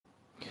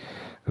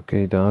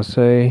Okay, daar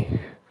sê,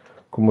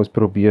 kom ons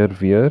probeer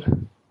weer.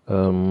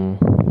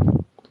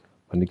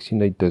 Want ek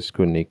sien hy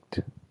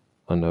disconnect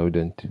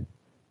aanhoudend.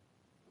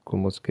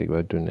 Kom ons kyk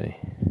wat doen hy.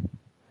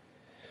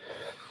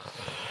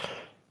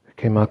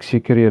 Okay, maak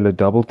seker julle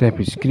double tap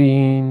die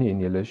screen en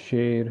julle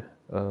share,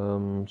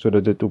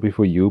 sodat dit op die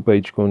For You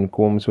page kon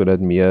kom, sodat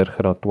meer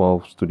graad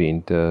 12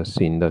 studente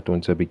sien dat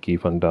ons 'n bietjie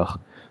vandag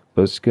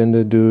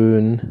wiskunde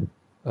doen.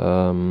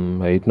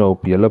 Hy het nou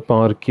op hele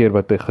paar keer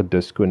wat hy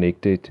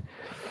gedisconnect het.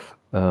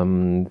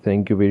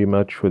 Thank you very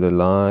much for the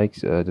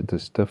likes. Dit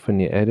is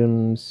Stephanie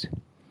Adams.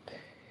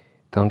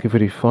 Dankie vir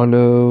die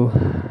follow.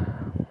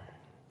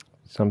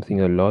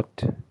 Something a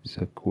lot,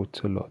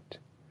 supports a lot.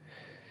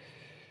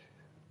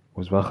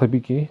 Ons wag 'n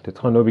bietjie. Dit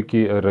gaan nou 'n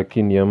bietjie 'n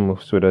rukkie neem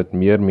sodat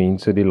meer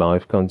mense die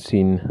live kan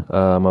sien.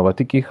 Maar wat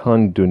ek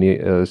gaan doen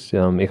is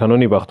ek gaan nog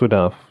nie wag tot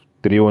daar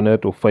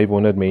 300 of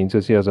 500 mense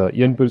sê as daar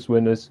 1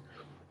 persoon is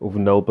of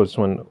 0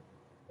 persoon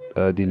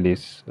die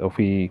les of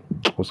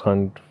ons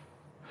gaan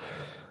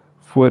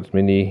voort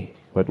met die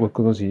wat ook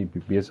al ons hier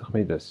besig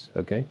met is,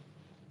 okay?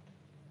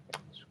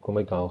 So kom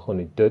ek haal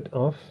gewoon dit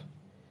af.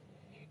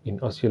 En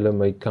as julle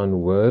my kan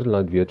hoor,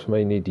 laat weet vir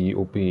my net hier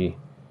op die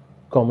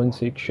comment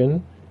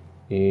section.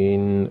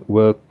 En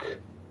ook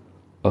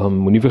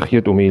moenie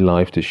vergeet om die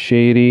live te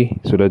share,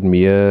 sodat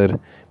meer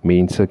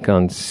mense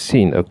kan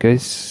sien. Okay,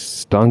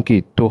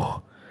 dankie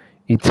tog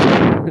iets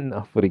in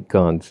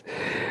Afrikaans.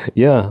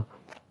 Ja,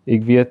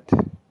 ek weet,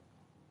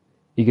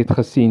 ek het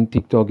gesien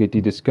TikTok het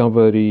die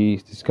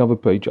Discover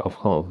page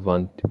afgehaal,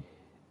 want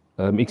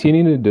ek sien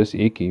nie dis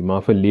ekie,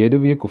 maar verlede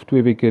week of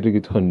 2 weke het ek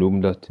het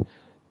genoem dat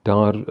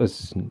daar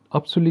is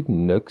absoluut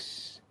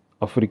niks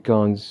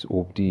Afrikaans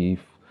op die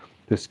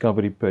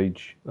Discovery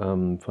page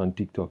van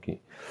TikTok hier.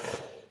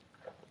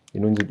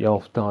 En ons het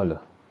 11 tale.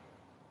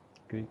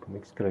 Okay, kom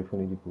ek skryf van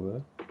hierdie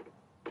bo.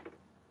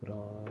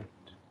 Graad.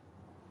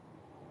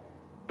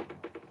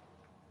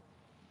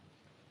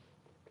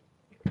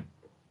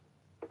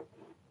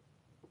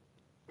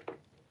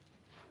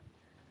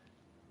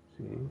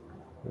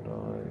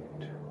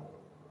 Graad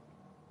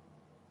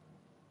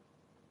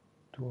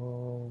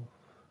 12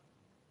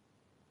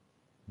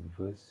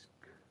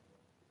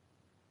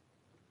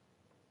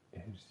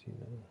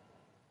 Hersiening.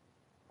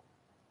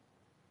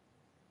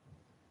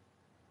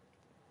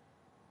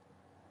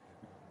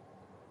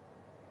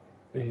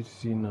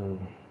 Hersiening.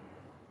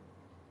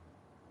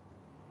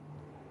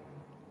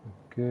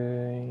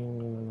 Okay.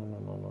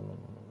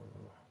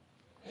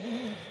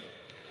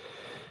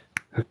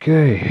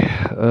 Okay.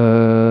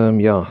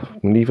 Ja,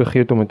 nie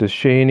vergeet om dit te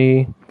share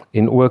nie.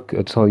 En ook,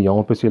 dit sal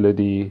help as jy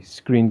die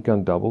screen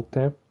kan double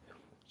tap,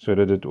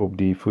 sodat dit op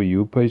die For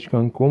You page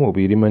kan kom. Op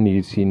hierdie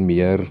manier sien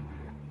meer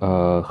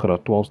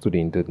graad 12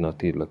 studente dit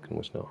natuurlik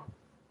mos nou.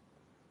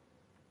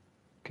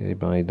 Okay,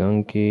 baie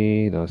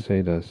dankie. Daar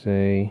sê.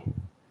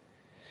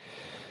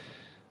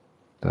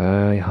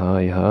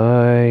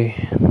 Hi.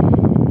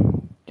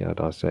 Ja,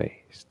 daar sê.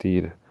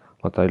 Stuur.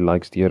 Laat hy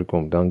likes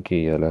deurkom.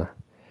 Dankie julle.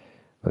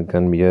 Dan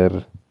kan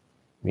meer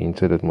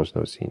mense dit mos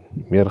nou sien.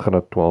 Meer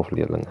graad 12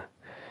 leerlinge.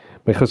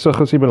 My gesig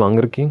is nie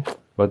belangrik nie.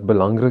 Wat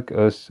belangrik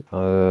is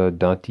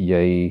dat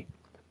jy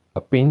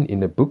 'n pen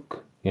en 'n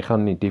boek, jy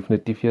gaan nie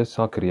definitief jou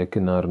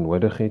sakrekenaar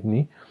nodig het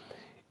nie.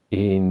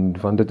 En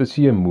want dit is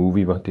nie 'n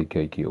movie wat jy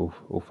kyk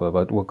of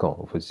wat ook al,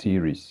 of 'n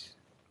series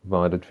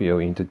waar dit vir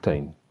jou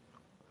entertain.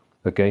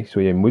 Okay, so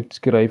jy moet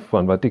skryf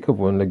van wat ek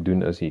gewoonlik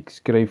doen is ek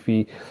skryf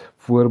die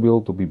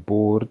voorbeeld op die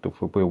bord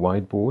of op 'n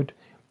whiteboard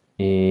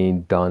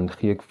en dan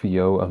gee ek vir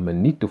jou 'n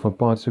minuut of 'n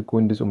paar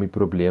sekondes om die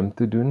probleem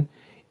te doen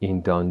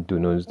en dan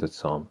doen ons dit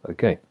saam.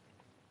 Okay.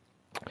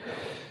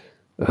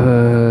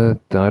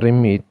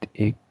 Daarom het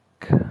ek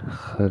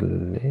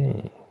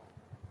gelê.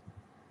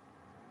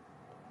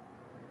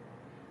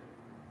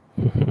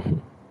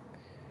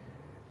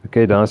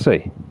 Okay, daar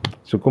sê.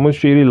 So kom ons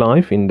share die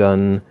live en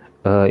dan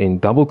en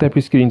double tap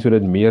die screen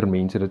sodat meer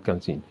mense dit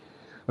kan sien.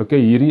 Okay,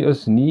 hierdie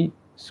is nie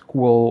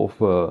skool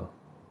of 'n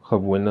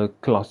gewone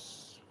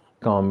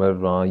klaskamer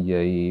waar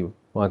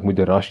ek moet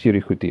rush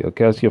hierdie goed hier.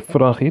 Okay, as jy 'n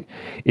vraag het,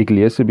 ek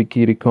lees 'n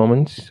bietjie die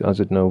comments as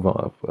dit nou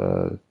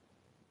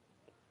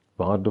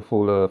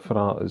waardevolle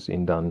vrae is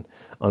en dan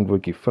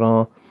antwoord jy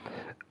vrae.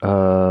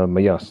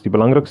 Maar ja, die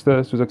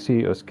belangrikste, soos ek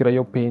sê, is kry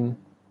jou pen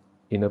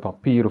en 'n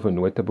papier of 'n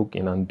noteboek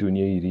en dan doen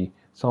jy hierdie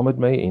saam met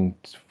my en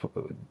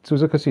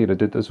soos ek gesê het,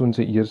 dit is ons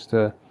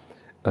eerste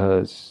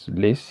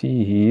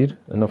lesie hier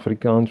in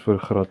Afrikaans vir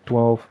graad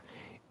 12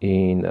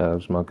 en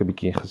ons maak 'n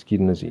bietjie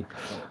geskiedenis hier.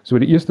 So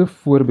die eerste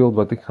voorbeeld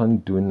wat ek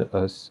gaan doen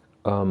is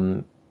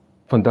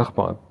vandag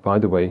by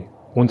the way,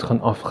 ons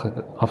gaan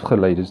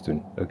afgeleides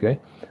doen, okay?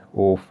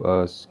 Of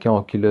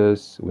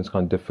calculus, ons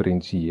gaan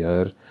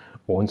diferensieer.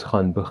 Ons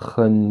gaan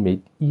begin met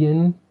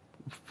een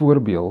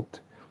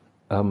voorbeeld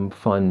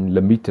van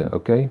limite,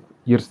 okay?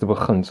 Eerste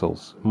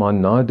beginsels, maar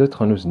na dit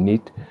gaan ons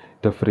net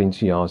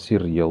diferensiasie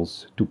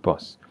reëls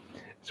toepas.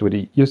 So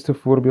die eerste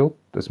voorbeeld,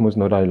 dis mos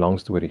nou daai lang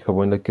storie.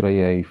 Gewoonlik kry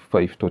jy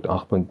 5 tot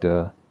 8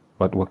 punte,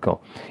 wat ook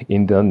al.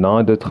 En dan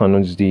na dit gaan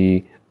ons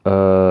die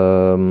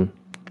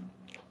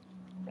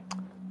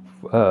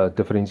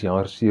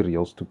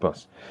differentiasiereëls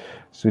toepas.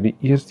 So die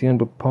eerste een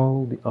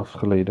bepaal die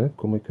afgeleide.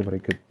 Kom ek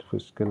gebruik dit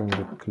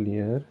verskillende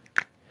kleur.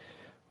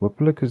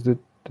 Hoopelik is dit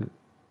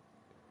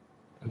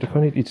ek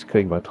gaan net iets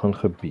kyk wat gaan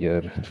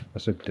gebeur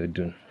as ek dit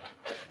doen.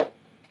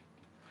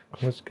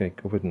 Kom ons kyk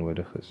of dit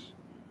nodig is.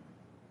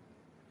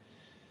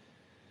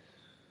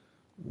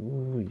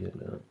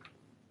 Jene.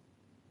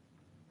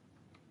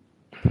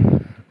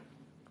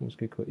 Kom ons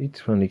kyk wat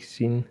iets van ek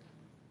sien.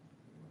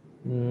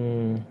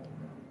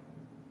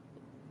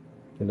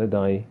 Julle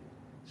daai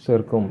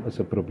sirkel is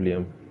 'n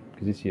probleem.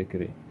 Ek is nie seker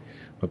nie.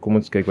 Maar kom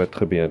ons kyk wat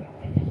gebeur.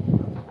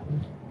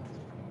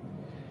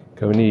 Ek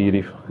hou nie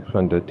hierdie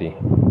van dit nie.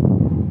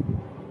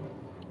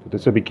 Dit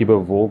is 'n bietjie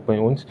bewolk by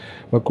ons.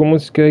 Maar kom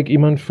ons kyk,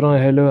 iemand vra,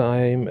 hello,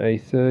 I'm a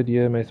third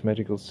year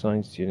mathematical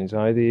science student.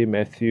 Hi there,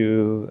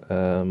 Matthew.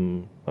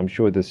 I'm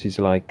sure this is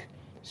like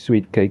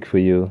sweet cake for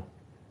you.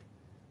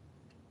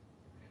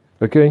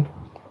 Okay.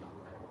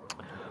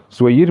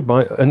 So hier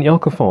in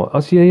elk geval,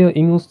 as jy 'n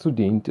Engelse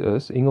student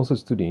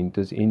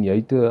is en jy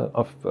het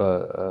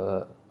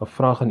 'n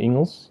vraag in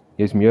Engels,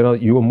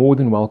 you are more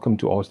than welcome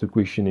to ask the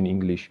question in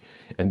English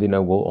and then I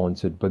will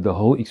answer it. But the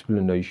whole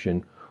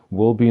explanation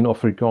will be in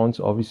Afrikaans.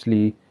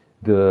 Obviously,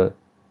 the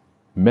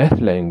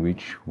math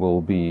language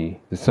will be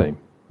the same,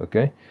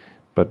 okay?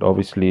 But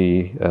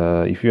obviously,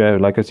 if you have,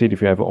 like I said,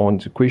 if you have an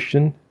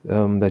question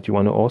that you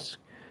want to ask,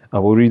 I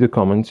will read the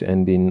comments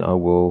and then I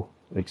will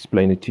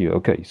explain it to you.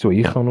 Okay, so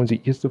hier gaan ons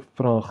die eerste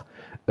vraag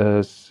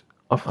is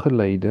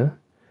afgeleide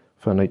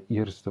vanuit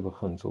eerste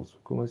beginsels.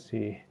 Kom ons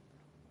sê,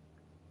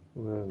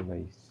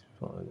 oorwys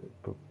van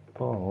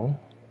bepaal,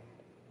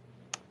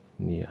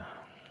 nee.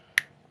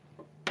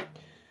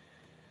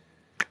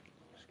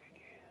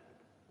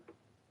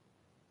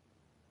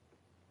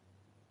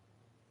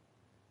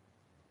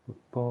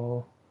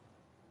 Bepaal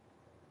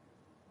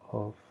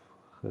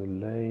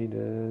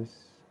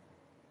afgeleides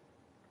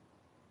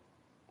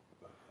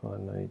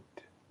vanuit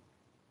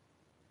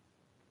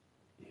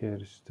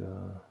eerste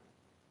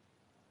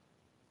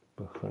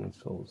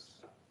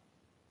beginsels.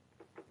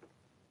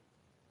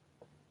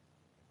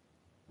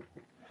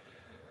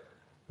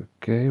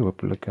 Okay,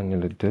 hoopelik kan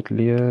julle dit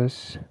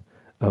lees.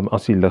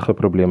 As die ligge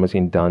probleem is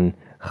en dan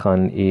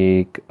gaan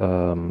ek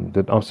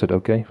dit afsit,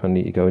 okay?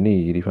 Ek hou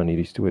nie hierdie van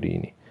hierdie storie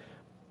nie.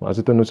 Maar as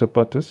dit in ons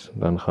pad is,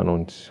 dan gaan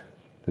ons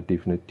dit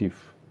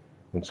definitief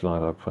ontslae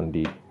raak van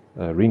die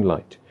ring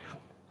light.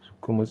 So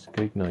kom ons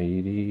kyk na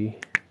hierdie,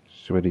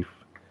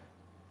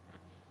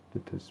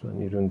 dit is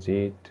wanneer ons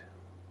het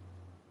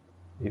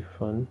f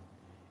van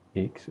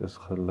x is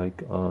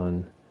gelyk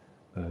aan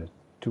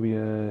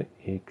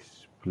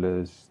 2x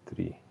plus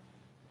 3.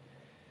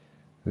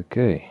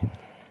 Okay.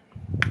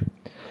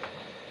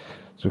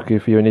 So ek gee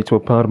vir jou net so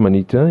 'n paar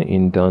minute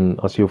en dan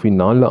as jy 'n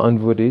finale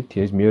antwoord het,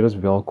 jy is meer as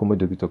welkom om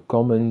dit te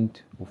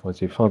comment of as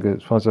jy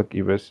vashak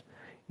iewers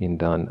en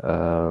dan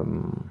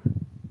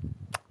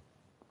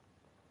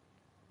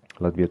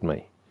laat weet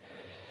my.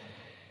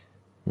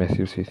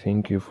 Matthew say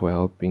thank you for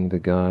helping the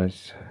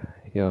guys.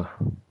 Yeah.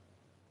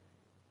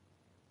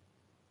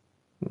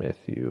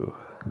 Matthew.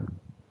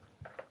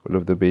 All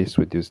of the best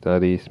with your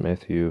studies,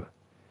 Matthew,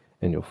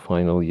 and your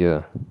final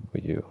year for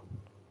you.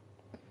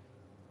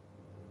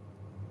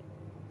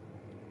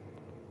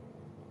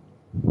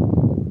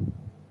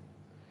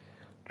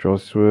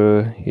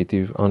 Joshua het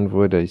die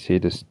antwoord, hy sê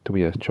dis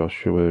 2,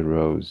 Joshua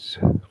Rose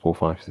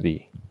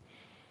 453.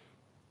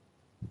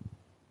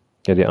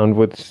 Ja, die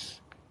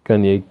antwoord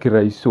kan jy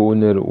kry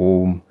sonder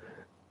om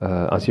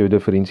as jy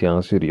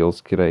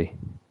differentiasiereëls kry.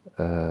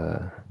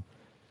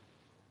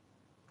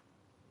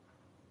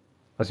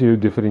 As jy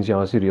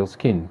differentiasiereëls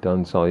ken,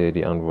 dan sal jy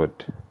die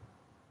antwoord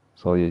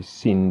sal jy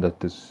sien dat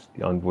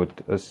die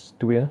antwoord is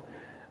 2.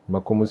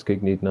 Maar kom ons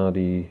kyk net na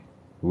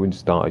hoe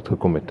ons daar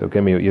uitgekom het.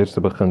 Okay, met jou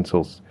eerste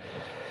beginsels.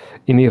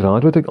 En die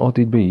raad wat ek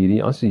altyd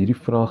by as hierdie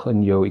vraag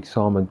in jou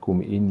eksamen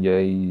kom en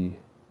jy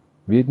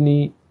weet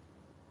nie,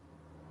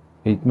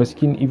 het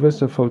miskien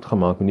iewers 'n fout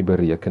gemaak met die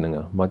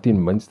berekeninge, maar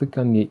ten minste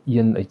kan jy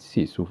 1 uit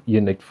 6 of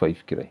 1 uit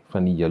 5 kry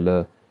van die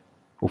hele,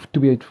 of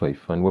 2 uit 5,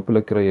 van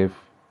hoopelik kry jy,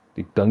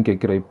 ek dink jy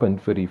kry 'n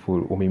punt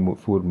om die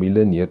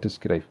formule neer te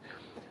skryf.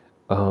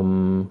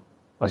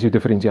 As jy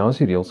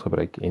differentiasiereëls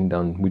gebruik en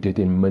dan moet jy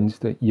ten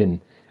minste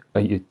 1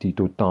 uit die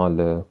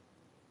totale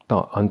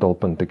aantal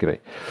punte kry.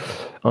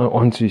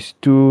 Answer is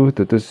 2,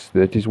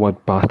 that is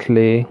what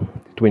Bartley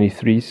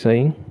 23 is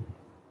saying.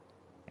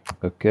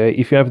 Okay,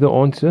 if you have the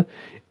answer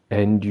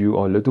and you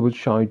are a little bit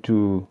shy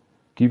to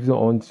give the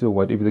answer,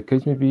 whatever the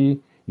case may be,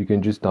 you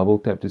can just double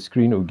tap the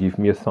screen or give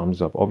me a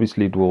thumbs up.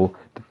 Obviously it will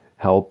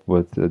help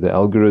with the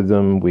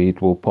algorithm where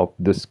it will pop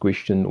this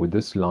question or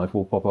this live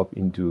will pop up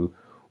into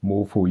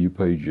more for you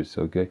pages,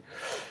 okay?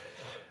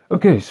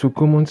 Okay, so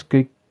kom ons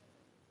kyk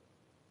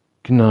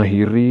na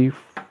hierdie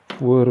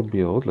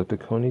voorbeeld, laat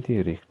ek gewoon net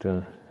die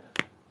regte,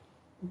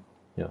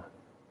 ja,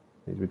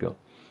 here we go.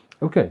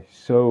 Okay,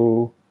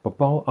 so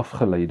bepaal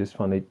afgeleides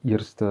vanuit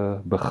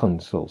eerste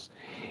beginsels.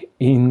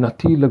 En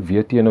natuurlik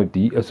weet jy nou,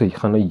 hy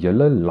gaan 'n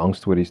hele lang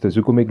storie, dis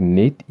hoekom ek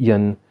net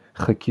een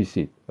gekies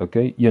het,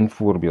 okay, een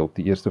voorbeeld,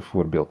 die eerste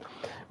voorbeeld.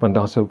 Want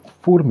daar's 'n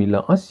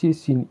formule, as jy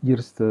sien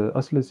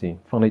as hulle sê,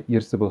 vanuit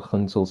eerste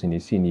beginsels en jy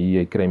sien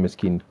hier, jy kry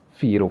miskien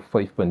 4 of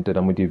 5 punte,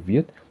 dan moet jy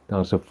weet,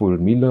 daar's 'n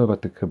formule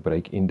wat ek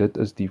gebruik en dit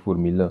is die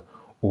formule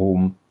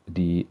om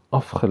die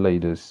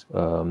afgeleides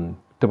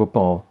te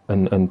bepaal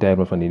in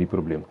terme van hierdie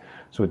probleem.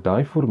 So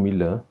daai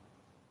formule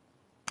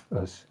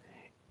is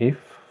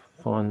f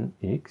van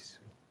x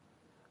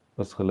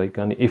is gelyk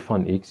aan f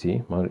van x,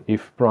 maar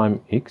f prime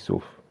x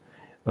of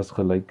is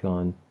gelyk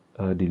aan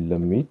die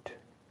limiet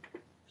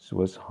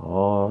soos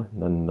h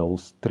na 0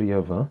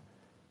 strewe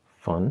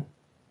van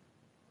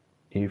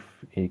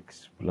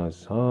fx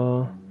plus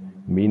h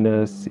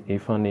minus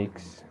f van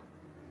x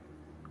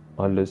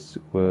alles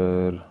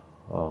oor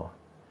h.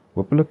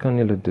 Hoopelik kan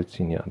julle dit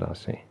sien, ja, daar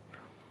sê.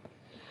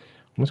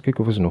 Ons kyk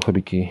of ons nog 'n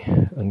bietjie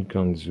in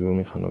kan zoom.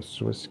 Ek gaan nou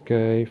so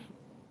skuif.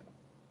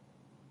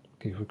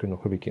 Kyk of ek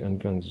nog 'n bietjie in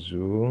kan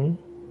zoom.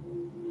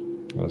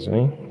 Daar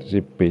sê, dit is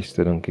die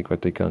beste, dan kyk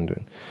wat ek kan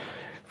doen.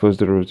 First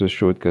the road to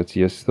shortcuts,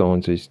 yes, the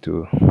answer is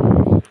 2.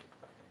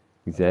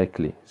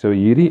 Exactly. So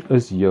hierdie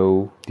is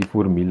jou die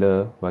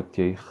formule wat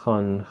jy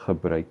gaan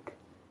gebruik.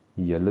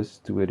 Die hele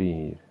storie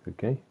hier,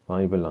 okay?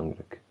 Baie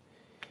belangrik.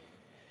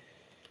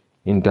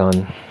 En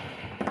dan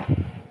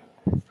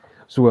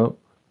so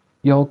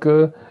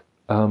elke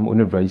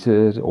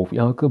onderwyser of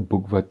elke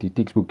boek wat die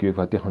teksboek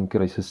wat jy gaan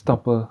kry, se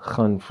stappe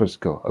gaan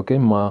verskil. Okay,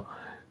 maar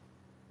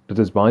dit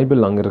is baie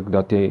belangrik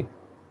dat jy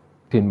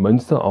ten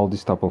minste al die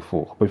stappe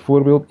volg.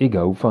 Byvoorbeeld, ek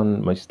hou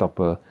van my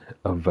stappe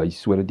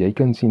wys sodat jy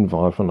kan sien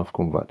waarvan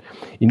afkom wat.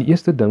 En die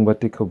eerste ding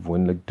wat ek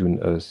gewoonlik doen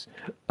is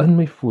in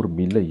my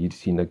formule hier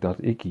sien ek dat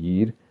ek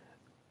hier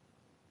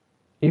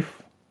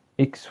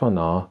fx van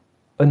h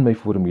in my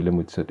formule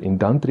moet sit en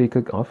dan trek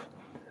ek af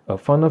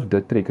vanaf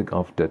dit trek ek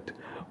af dit.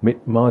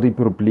 Maar die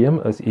probleem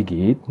is, ek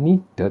het nie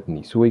dit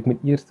nie, so ek moet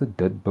eers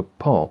dit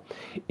bepaal.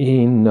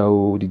 En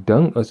nou, die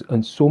ding is,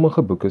 in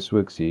sommige boeke, so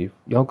ek sê,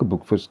 elke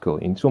boek verskil,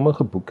 en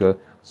sommige boeke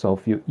sal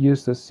vir jou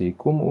eers sê,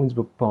 kom ons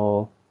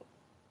bepaal,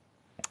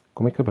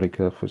 kom ek gebruik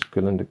 'n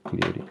verskillende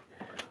kleurie.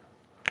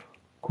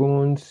 Kom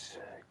ons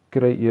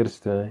kry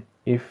eers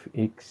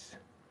fx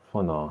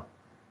van h.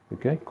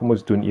 Okay? Kom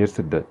ons doen eers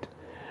dit.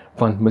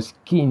 Want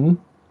miskien,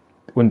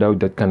 onthou,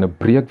 dit kan 'n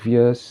breek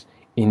wees,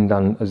 en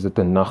dan is dit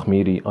 'n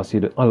nagmerrie as jy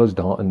dit alles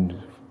daarin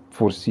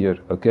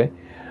forceer, okay?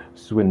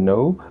 So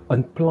nou,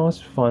 in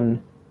plaas van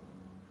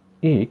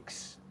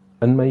x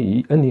in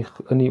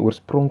die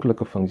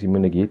oorspronklike funksie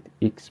moet ek het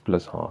x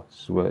plus h.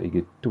 So ek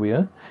het 2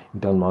 en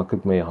dan maak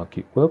ek my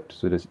hakkie oop,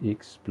 so dis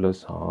x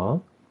plus h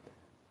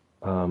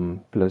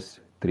plus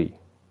 3.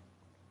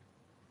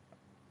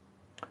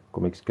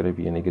 Kom ek skryf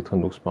hier en ek het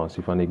genoeg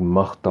spasie van ek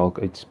mag dalk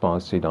uit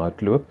spasie daar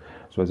uitloop.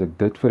 So as ek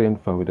dit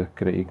vereenvoudig,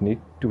 kry ek net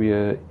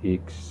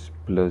 2x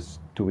plus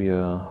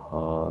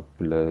 2h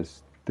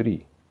plus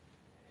 3.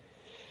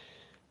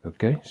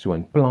 Okay, so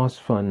in plaas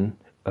van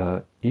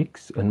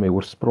x in my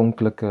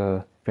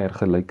oorspronklike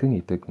vergelyking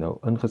het ek nou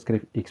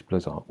ingeskryf x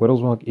plus h.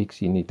 Oral waar ek x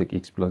sien het ek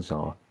x plus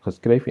h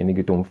geskryf en ek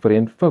het hom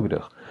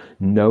vereenvoudig.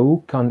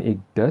 Nou kan ek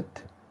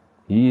dit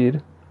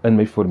hier in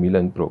my formule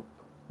inprop.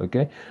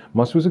 Okay?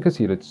 Maar soos ek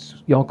gesê het,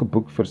 elke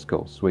boek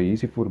verskil. So hier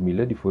is die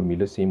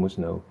formule sê mos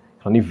nou,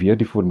 ek gaan nie weer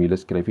die formule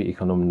skryf nie, ek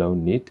gaan hom nou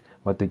net,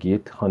 wat ek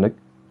het, gaan ek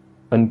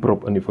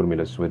inprop in die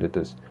formule. So dit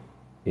is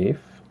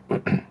f,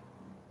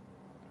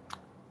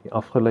 die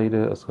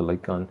afgeleide is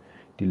gelyk aan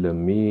die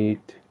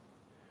limiet,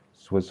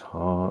 soos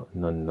h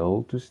na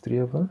 0 toe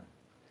strewe.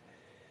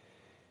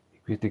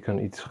 Ek weet ek kan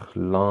iets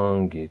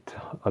lank het,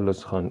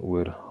 alles gaan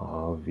oor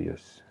h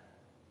wees.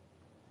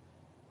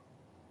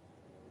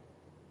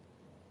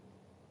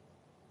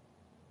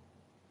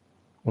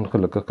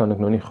 Ongelukkig kan ek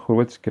nou nie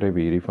groot skryf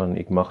hierdie van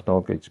ek mag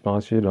dalk uit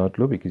spasie laat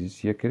loop, ek is nie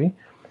seker nie.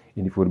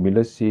 En die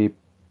formule sê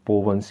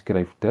Paulwin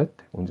skryf dit,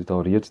 ons het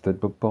al reeds dit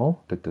bepaal,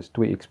 dit is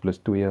 2x plus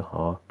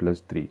 2h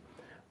plus 3.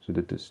 So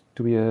dit is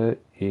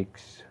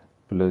 2x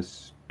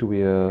plus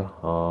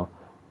 2h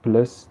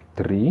plus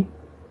 3.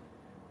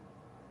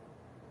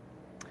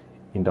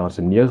 En daar's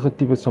 'n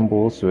negatiewe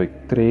simbool, so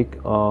ek trek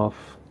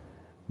af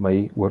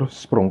my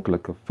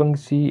oorspronklike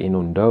funksie en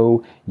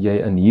onthou,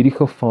 jy in hierdie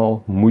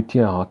geval moet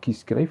jy hakie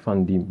skryf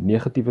van die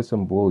negatiewe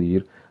simbool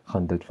hier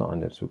gaan dit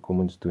verander. So kom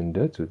ons doen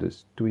dit. So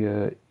dis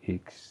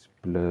 2x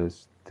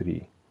plus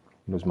 3.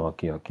 En ons maak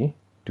die hakie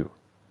toe.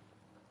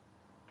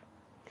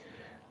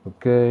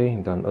 Okay,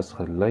 en dan is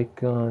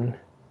gelyk aan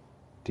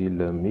die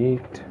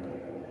limiet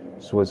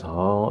soos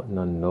h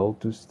na 0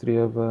 toe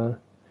strewe.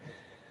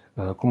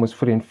 Kom ons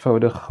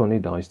vereenvoudig gou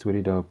net daai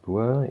storie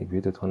daarbo. Ek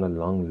weet dit gaan 'n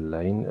lang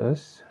lyn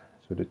is.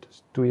 So dit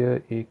is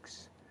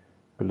 2x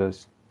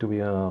plus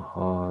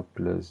 2h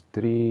plus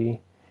 3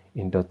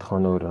 en dit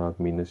gaan nou raak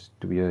minus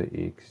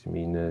 2x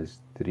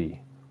minus 3.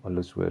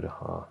 Alles oor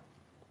h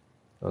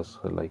is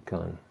gelyk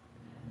aan.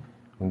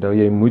 Onthou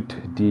jy moet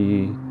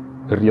die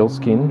reëls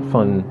ken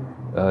van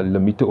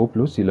limiete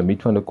oplos, die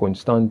limiet van 'n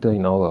konstante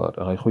en al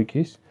daai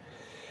goedjies.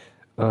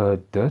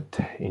 Dit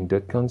en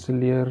dit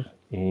kanselleer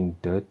en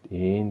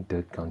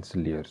dit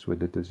kanselleer. So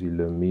dit is die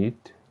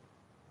limiet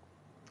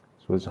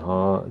soos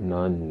h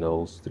na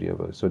 0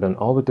 strewe. So dan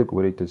al wat ek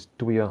oor het is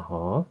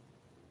 2h,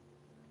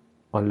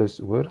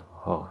 alles oor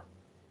h.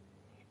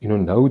 En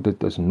onthou,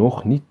 dit is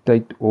nog nie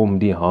tyd om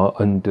die h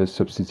in te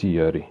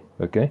substitueer nie,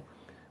 okay?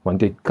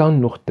 Want jy kan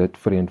nog dit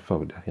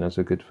vereenvoudig. En as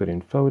ek dit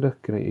vereenvoudig,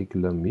 kry ek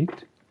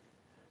limiet,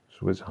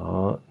 soos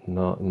h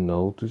na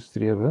 0 toe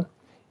strewe.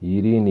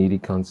 Hierdie en hierdie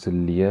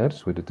kanselleer,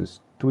 so dit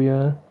is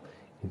 2.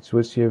 En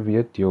soos jy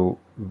weet, jou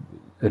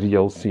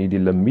reël sê die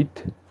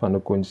limiet van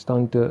 'n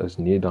konstante is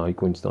net daai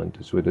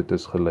konstante, so dit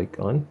is gelyk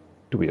aan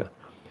 2.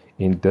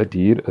 En dit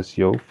hier is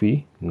jou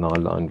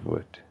finale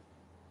antwoord.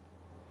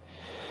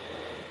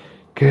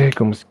 Kyk,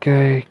 kom ons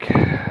kyk.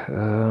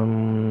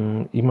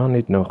 Iemand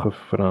het nou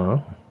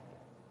gevra.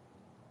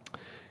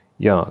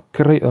 Ja,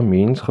 kry 'n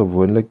mens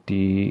gewoonlik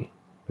die,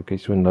 okay,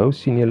 so nou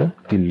sien julle,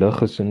 die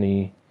lig is in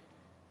die,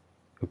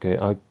 okay,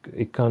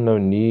 ek kan nou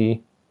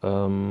nie,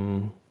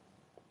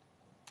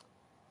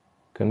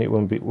 kan nie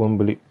op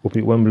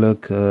die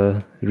oomblik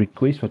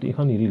request wat ek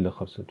gaan hierdie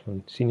lig afsit,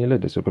 want sien julle,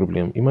 dis 'n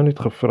probleem. Iemand het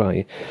gevra,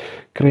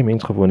 kry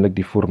mens gewoonlik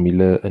die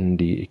formule in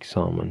die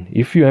eksamen?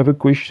 If you have a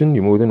question,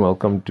 you're more than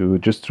welcome to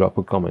just drop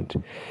a comment.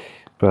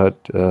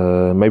 But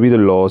maybe the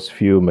last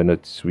few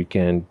minutes we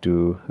can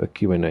do a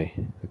Q&A,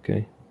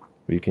 okay?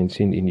 You can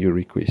send in your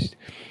request.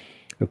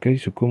 Okay,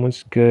 so kom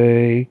ons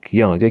kyk.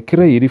 Ja, jy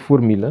kry hierdie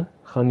formule,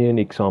 gaan jy 'n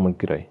eksamen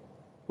kry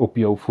op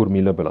jou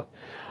formuleblad.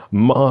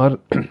 Maar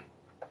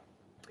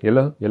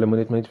julle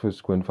moet net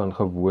verskoon van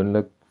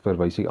gewoonlik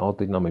verwys ek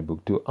altyd na my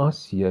boek toe.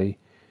 As jy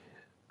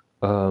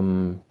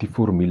die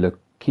formule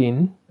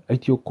ken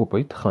uit jou kop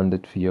uit, gaan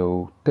dit vir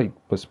jou tyd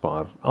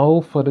bespaar.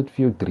 Al vat dit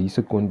vir jou 3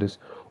 sekondes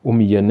om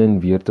heen en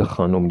weer te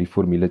gaan om die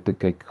formule te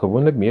kyk.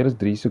 Gewoonlik meer as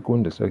 3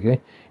 sekondes, okay?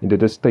 En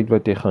dit is tyd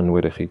wat jy gaan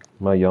nodig het.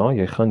 Maar ja,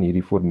 jy gaan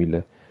hierdie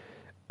formule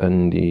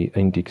in die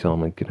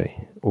eindeksamen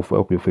kry, of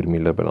op jou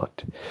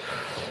formuleblad.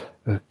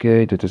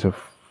 Okay, dit is 'n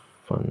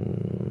van...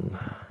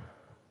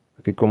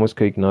 Okay, kom ons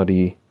kyk na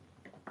die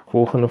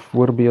volgende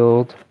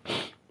voorbeeld.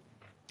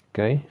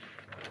 Okay,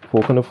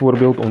 volgende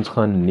voorbeeld, ons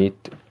gaan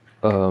net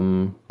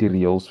die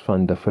reëls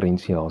van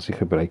diferensiasie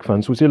gebruik.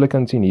 Van soos julle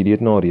kan sien, hierdie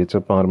het nou reeds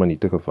 'n paar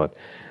minute gevat.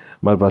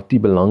 Maar wat die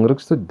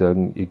belangrikste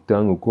ding, ek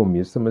dink hoekom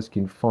meeste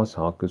miskien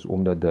vashak is,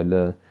 omdat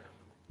hulle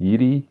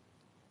hierdie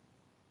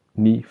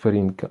nie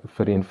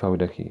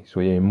vereenvoudig nie.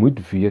 So jy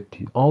moet weet,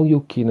 al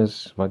jou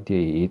kennis wat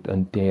jy het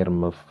in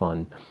terme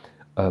van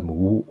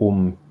hoe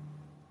om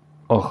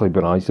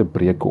algebraïese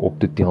breuke op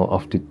te tel,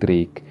 af te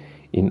trek,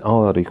 en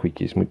al die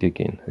goedjies moet jy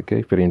ken,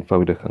 okay?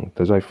 Vereenvoudiging,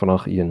 dis hy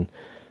vraag 1,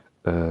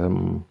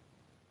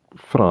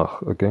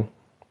 vraag, okay?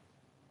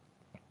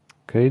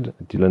 Okay,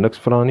 het julle niks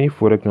vra nie,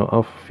 voor ek nou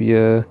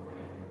afvee,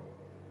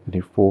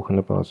 die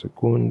volgende paar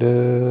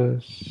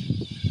sekondes,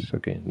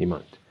 okay,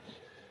 niemand.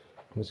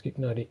 Ons kyk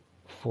na die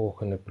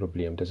volgende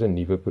probleem, dis 'n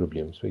nuwe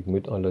probleem, so ek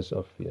moet alles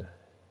afvee.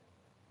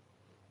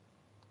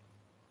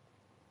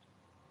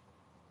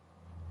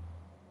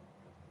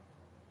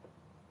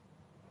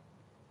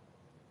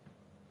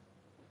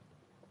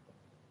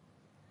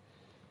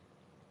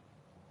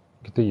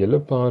 Ek het 'n hele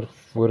paar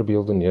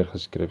voorbeelde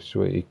neergeskryf,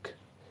 so ek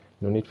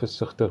nou net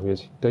versigtig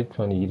wees. Die tyd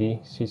van hierdie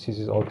sessies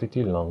is altyd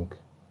nie lank,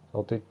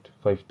 altyd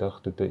 50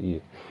 tot 'n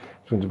uur.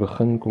 So ons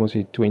begin, kom ons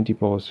sê 20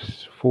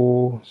 past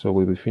 4, so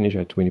we will finish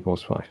at 20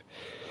 past 5.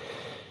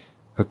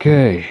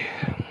 Okay.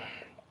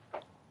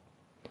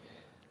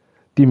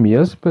 Die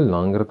mees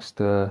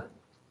belangrikste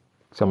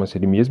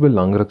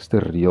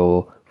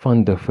reël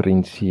van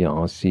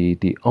diferensiasie,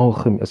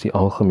 is die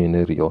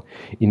algemene reël.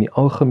 En die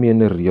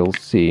algemene reël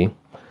sê,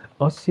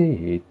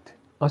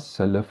 as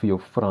hulle vir jou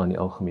vra in die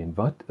algemeen,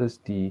 wat is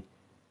die,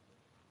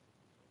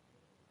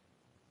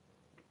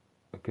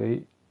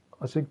 okay,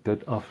 as ek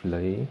dit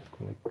aflei,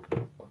 kom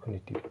ek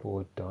net die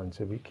poort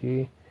dans 'n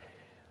bietjie,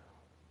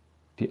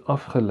 die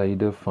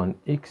afgeleide van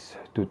x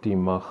tot die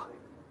mag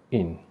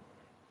n.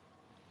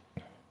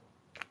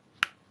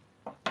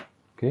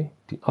 Okay,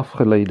 die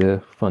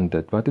afgeleide van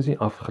dit, wat is die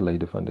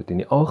afgeleide van dit? En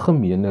die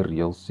algemene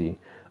reël sê,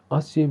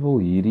 as jy wil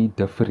hierdie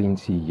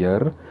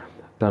diferensieer,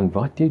 dan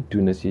wat jy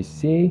doen is, jy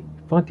sê,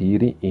 vat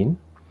hierdie n,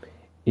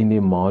 en jy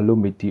maal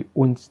hom met die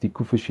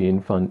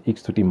koëffisiënt van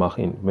x tot die mag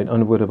n. Met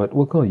ander woorde, wat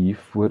ook al hier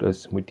voor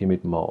is, moet jy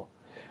met maal.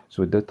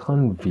 So dit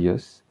gaan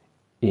wees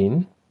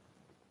n,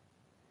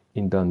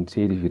 en dan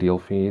sê die reël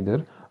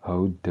verder,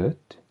 hou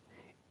dit,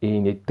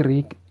 en jy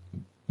trek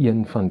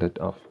 1 van dit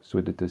af.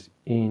 So dit is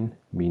n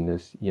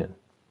minus 1.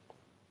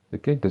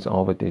 Okay, dis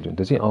al wat jy doen.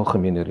 Dis die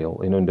algemene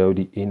reël. En onthou,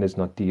 die n is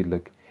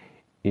natuurlik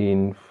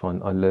n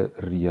van alle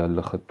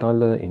reële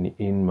getalle, en die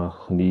n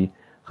mag nie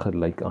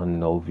gelyk aan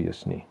 0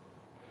 wees nie.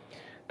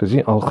 Dis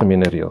die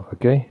algemene reël,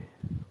 okay?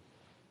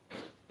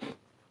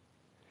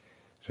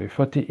 So jy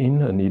vat die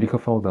n, in hierdie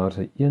geval daar is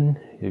 'n 1,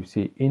 jy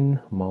sê n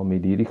maal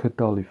met hierdie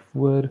getal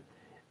hiervoor,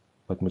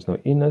 wat moes nou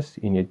n is,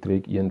 en jy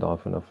trek 1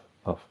 daarvan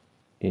af.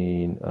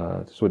 En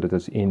so dit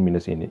is n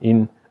minus n.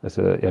 N is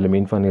 'n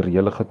element van die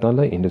reële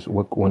getalle, en dis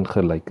ook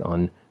ongelyk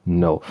aan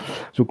 0.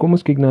 So kom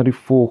ons kyk na die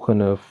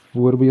volgende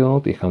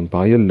voorbeeld. Ek gaan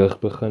baie lig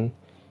begin.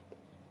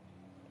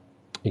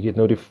 Ek het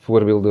nou die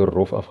voorbeelde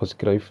rof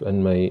afgeskryf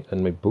in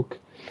my boek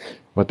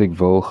wat ek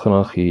wil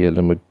graag hê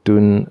julle moet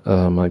doen,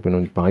 maar ek ben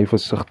nou baie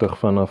versigtig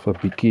vanaf 'n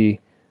bietjie,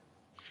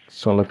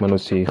 sal ek maar nou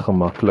sê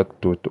gemaklik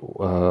tot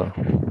 'n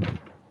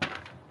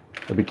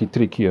bietjie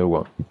trickier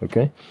one,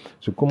 okay?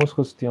 So kom ons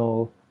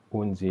gestel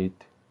ons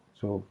het,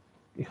 so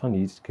ek gaan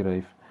hier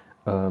skryf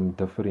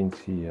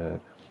diferensieer.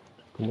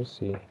 Kom ons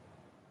sê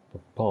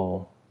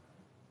bepaal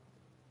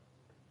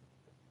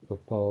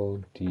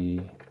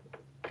die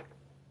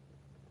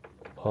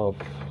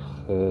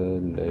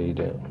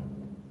afgeleide.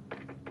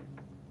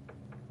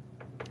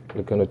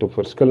 Hulle kan dit op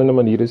verskillende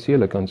maniere sê.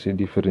 Hulle kan sê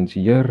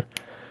diferensieer,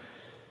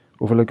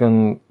 of hulle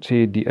kan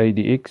sê die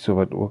dx, of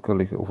wat ook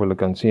al, of hulle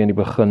kan sê in die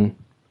begin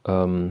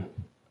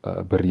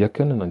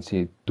bereken, en dan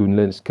sê doen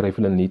hulle, skryf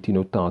hulle net die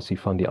notasie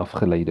van die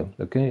afgeleide.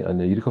 Okay? In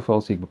hierdie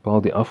geval sê ek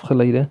bepaal die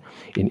afgeleide,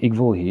 en ek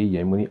wil hê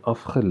jy moet die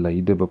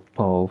afgeleide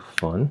bepaal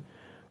van,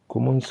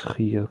 kom ons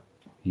gee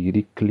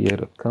hierdie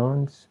kleur 'n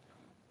kans.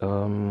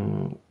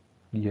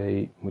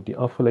 Jy moet die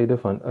afgeleide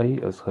van y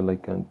is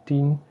gelyk aan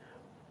 10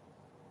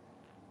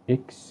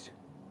 x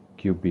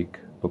kubiek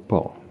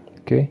bepaal.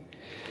 Okay?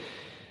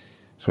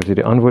 So as jy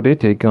die antwoord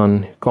het, jy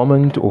kan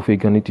comment, of jy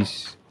kan net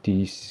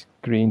die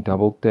screen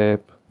double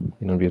tap,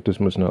 en dan weet ons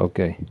mos nou,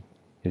 okay,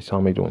 jy is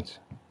saam met ons.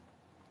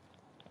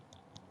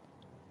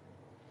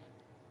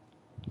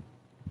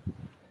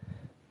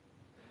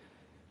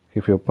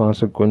 Geef jou 'n paar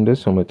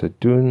sekondes om dit te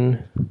doen.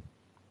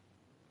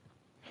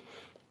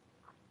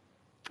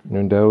 En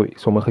onthou,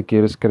 sommige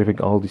kere skryf ek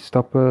al die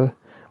stappe,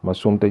 maar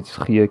soms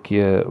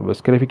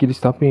skryf ek die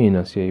stappe, en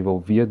as jy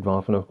wil weet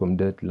waarvan kom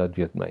dit, laat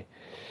weet my.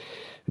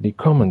 Die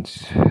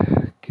comments.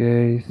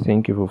 Okay,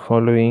 thank you for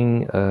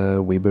following,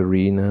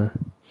 Weberina.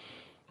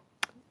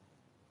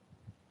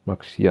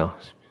 Maak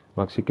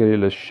seker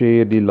julle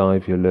share die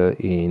live julle,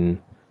 en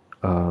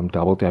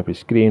double tap die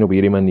screen, op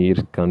hierdie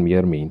manier kan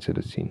meer mense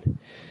dit sien.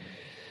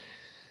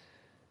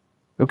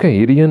 Okay,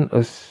 hierdie een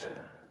is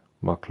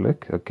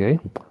maklik, okay.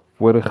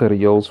 Vorige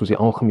reël, soos die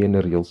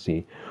algemene reël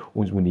sê,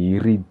 ons moet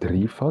hierdie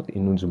 3 vat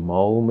en ons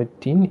maal met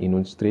 10 en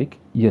ons trek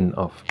 1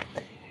 af.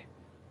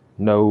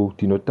 Nou,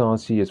 die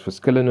notasie is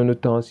verskillende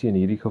notasie, in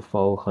hierdie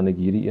geval gaan ek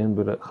hierdie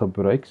een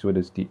gebruik, so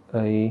dis die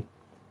y,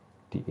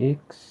 die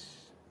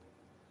x,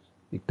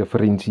 ek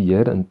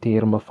diferensieer in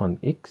terme van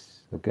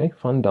x, okay,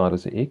 van daar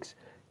is 'n x,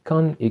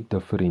 kan ek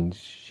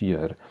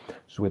diferensieer,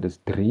 so dis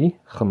 3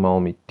 gemaal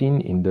met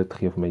 10, en dit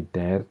gee vir my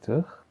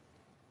 30,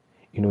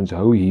 en ons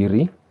hou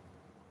hierdie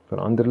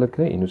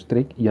veranderlike, en ons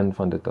trek 1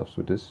 van dit af,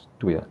 so dis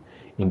 2,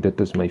 en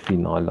dit is my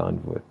finale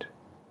antwoord.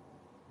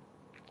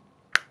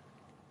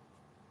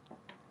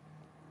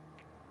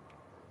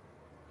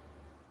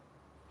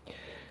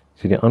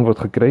 So die antwoord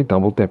gekry,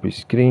 double tap die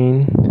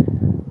screen.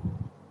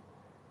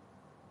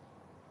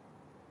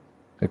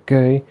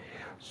 Okay,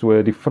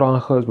 so die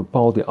vraag is,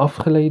 bepaal die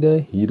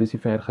afgeleide, hier is die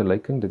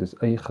vergelyking, dit is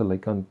y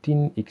gelyk aan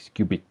 10 x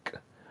kubiek.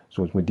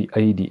 So ons moet die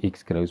y, die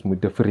x kry, ons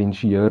moet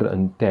diferensieer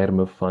in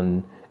terme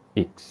van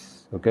x.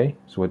 Okay,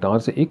 so daar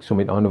is 'n x, so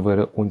met ander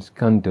woorde, ons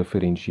kan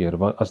diferensieer,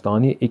 want as daar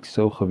nie 'n x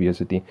sou gewees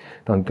het nie,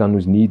 dan kan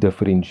ons nie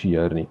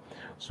diferensieer nie.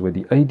 So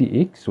die y,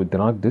 die x,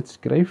 sodra ek dit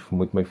skryf,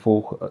 moet my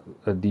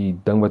die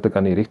ding wat ek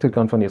aan die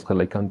regterkant van die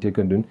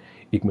gelykanteken doen,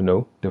 ek moet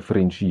nou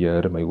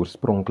diferensieer my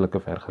oorspronklike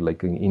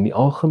vergelyking, en die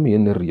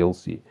algemene reël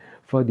sê,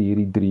 vat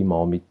hierdie 3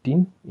 maal met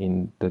 10,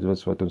 en dit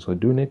was wat ons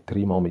gedoen het,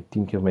 3 maal met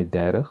 10 gee my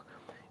 30,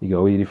 ek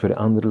hou hierdie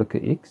veranderlike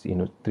x,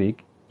 en ons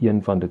trek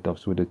 1 van dit af,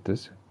 so dit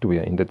is 2,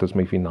 en dit is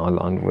my finale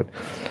antwoord.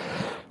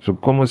 So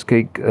kom ons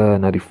kyk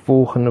na die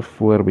volgende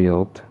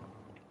voorbeeld.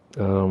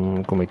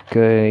 Kom ek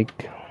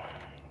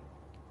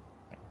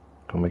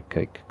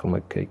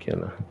kyk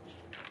julle.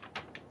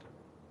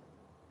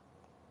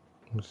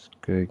 Ons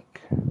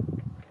kyk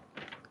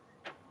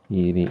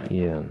hierdie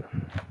een.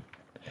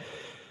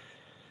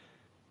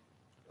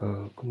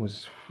 Kom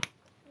ons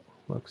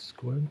maak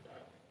skoon.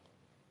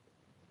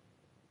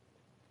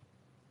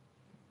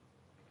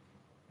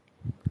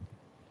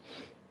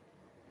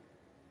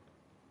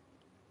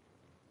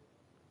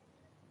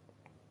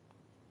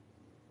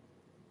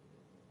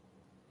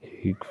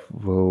 Ek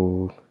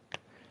wil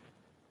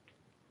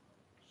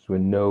so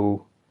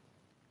nou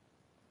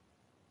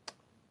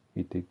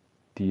het ek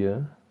die,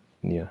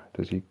 nee,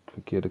 dis die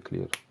verkeerde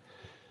kleur.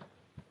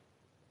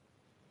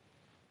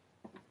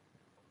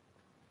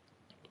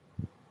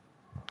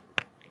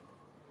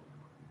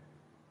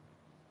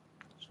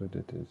 So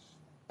dit is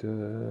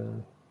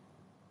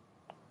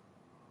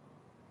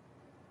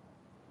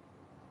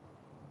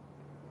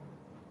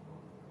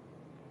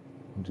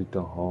ons het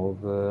 'n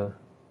halwe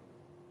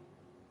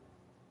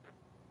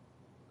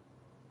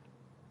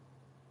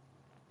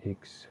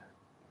x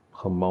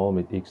gemaal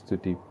met x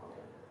tot die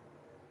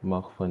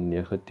mag van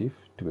negatief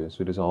 2.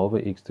 So dis 'n halwe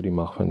x tot die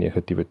mag van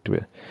negatiewe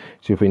 2.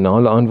 So jou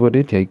finale antwoord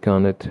het, jy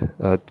kan dit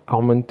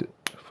comment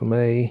vir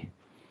my,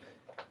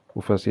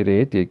 of as jy dit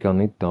het, jy kan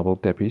net double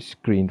tap die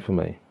screen vir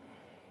my.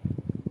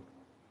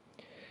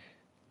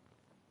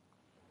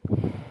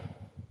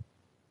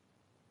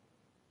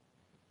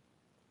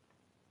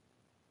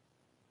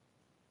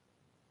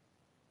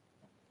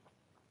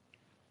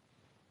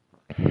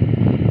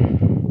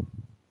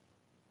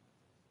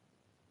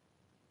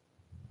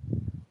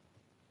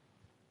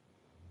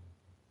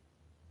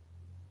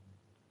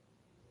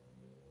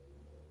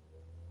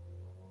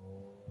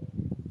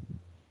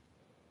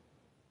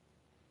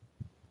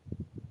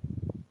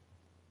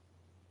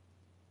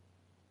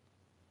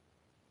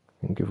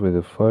 with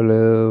a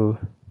follow.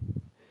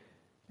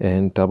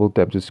 And double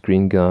tap the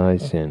screen,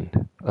 guys, and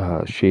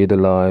share the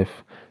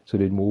live so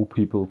that more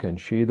people can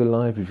share the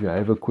live. If you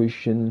have a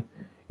question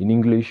in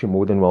English, you're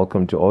more than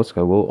welcome to ask.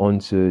 I will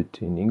answer it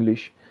in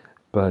English,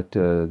 but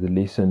the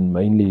lesson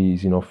mainly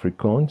is in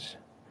Afrikaans.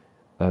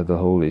 The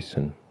whole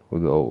lesson,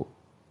 with a whole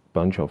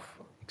bunch of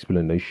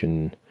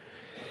explanation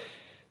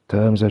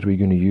terms that we're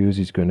going to use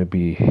is going to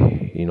be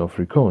in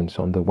Afrikaans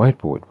on the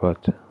whiteboard,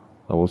 but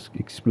I will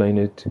explain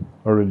it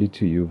orally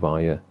to you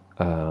via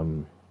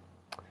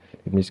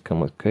Let me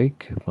kom ons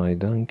kyk. Baie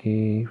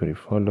dankie vir die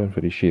follow en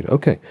vir die share.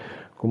 Okay,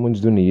 kom ons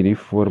doen hierdie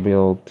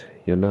voorbeeld.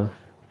 Julle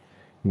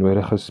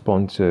nodige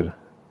sponsor.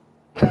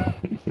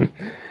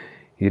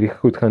 Hierdie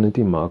goed gaan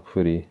dit nie maak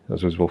vir die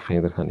as ons wil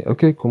verder gaan nie.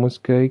 Okay, kom ons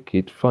kyk.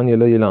 Het van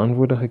julle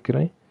antwoorde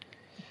gekry?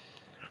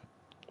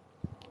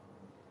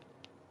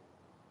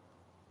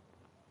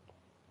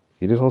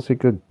 Hierdie sal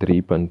seker 3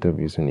 punte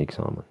wees in die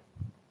eksamen.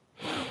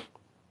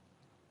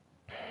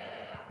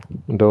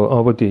 En dan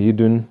al wat jy hier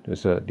doen,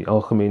 is die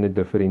algemene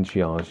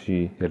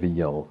differentiasie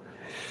reël.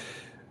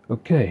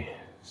 Okay,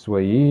 so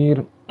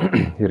hier,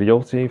 die reël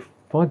sê,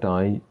 vat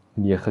daai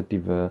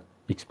negatiewe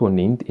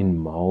eksponent en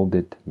maal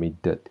dit met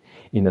dit.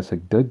 En as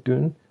ek dit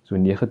doen, so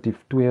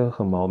negatief 2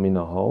 gemaal met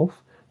 'n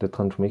half, dit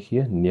gaan vir my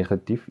gee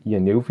negatief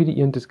 1. Jy hoef nie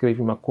die 1 te skryf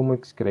nie, maar kom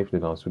ek skryf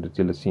dit daar, sodat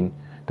julle sien,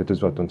 dit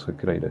is wat ons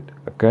gekry het.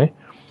 Okay,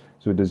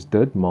 so dis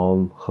dit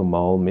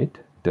gemaal met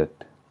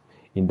dit.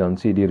 En dan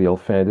sê die reël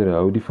verder,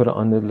 hou die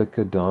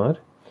veranderlike daar,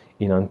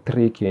 en dan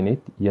trek jy net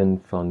een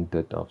van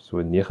dit af.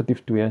 So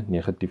negatief 2,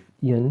 negatief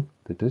 1,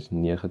 dit is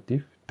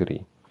negatief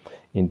 3.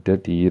 En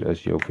dit hier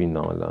is jou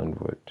finale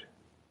antwoord.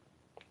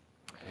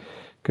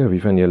 Okay,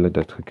 wie van julle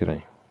dit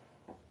gekry?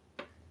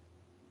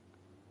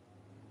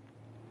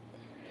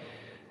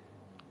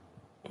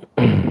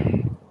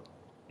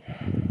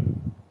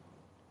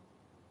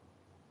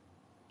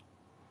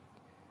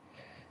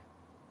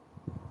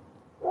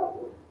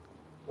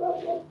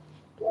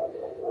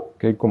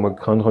 Kyk, kom ek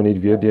gaan net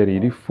weer deur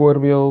hierdie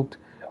voorbeeld.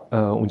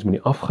 Ons moet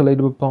die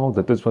afgeleide bepaal,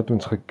 dit is wat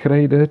ons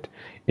gekry het.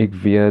 Ek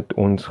weet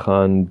ons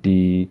gaan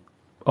die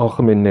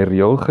algemene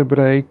reël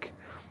gebruik,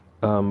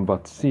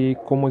 wat sê,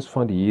 kom ons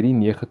vat hierdie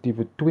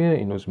negatiewe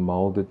 2 en ons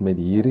maal dit met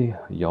hierdie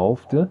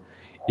helfte.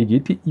 Ek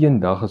het die 1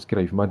 dag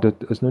geskryf, maar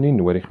dit is nou nie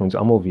nodig, ons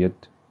almal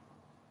weet,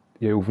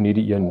 jy hoef nie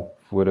die 1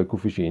 voor 'n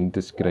koëffisiënt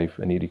te skryf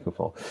in hierdie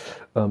geval.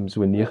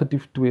 So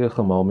negatief 2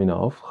 gemaal met 'n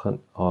half, gaan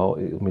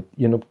met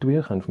 1 op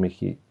 2, gaan vir my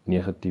gee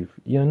negatief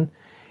 1,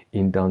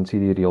 en dan sê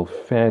die reël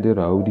verder,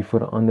 hou die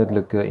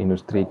veranderlike en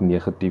ons trek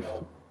negatief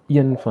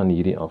 1 van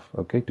hierdie af.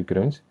 Okay, toe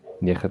kry ons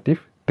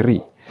negatief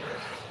 3.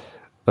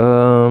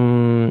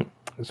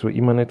 So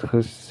iemand het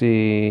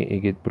gesê,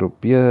 ek het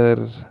probeer,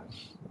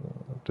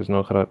 het is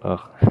nou graad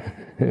 8,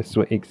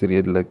 so ek's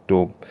redelik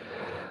dom,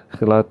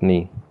 glad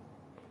nie.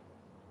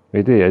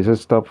 Weet jy, jy's 'n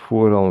stap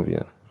voor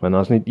alweer, want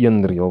daar's net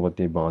een reël wat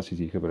jy basies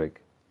hier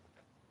gebruik.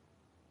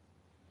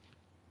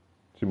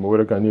 So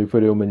môre kan jy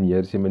vir jou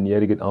meneer sê,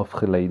 meneer, ek het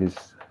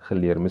afgeleides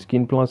geleer.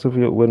 Miskien plaas vir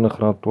jou oor na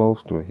graad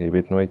 12 toe, jy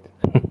weet nooit.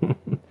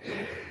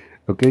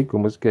 Okay,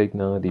 kom ons kyk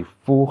na die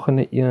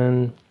volgende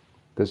een.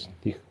 Dis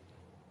die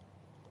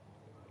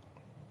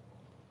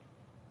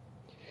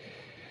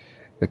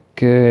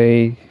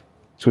Okay,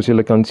 soos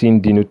julle kan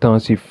sien, die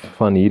notasie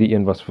van hierdie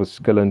een was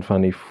verskillend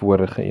van die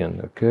vorige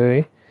een.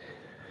 Okay.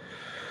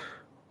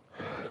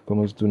 Kom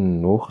ons doen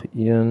nog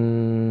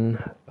een.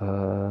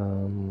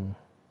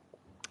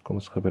 Kom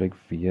ons gebruik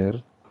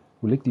weer.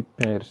 Hoe lyk die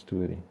per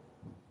storie?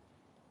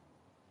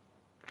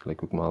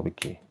 Lyk ook maar 'n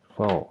bietjie.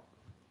 Val.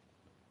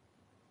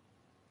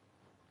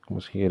 Kom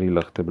ons gee die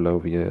ligte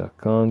blou weer 'n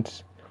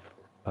kans.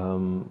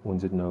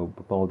 Ons het nou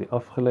bepaal die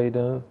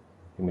afgeleide.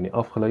 Jy moet die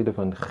afgeleide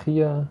van G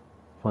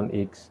van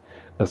X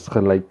is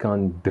gelyk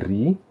aan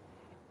 3.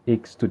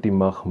 X tot die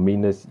mag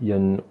minus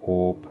 1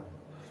 op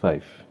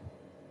 5.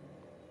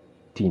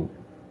 10.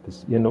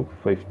 Dis 1 op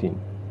 15.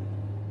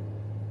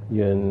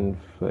 1,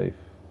 5.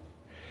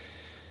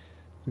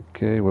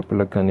 Okay,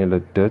 hopelik kan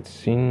julle dit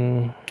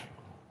sien.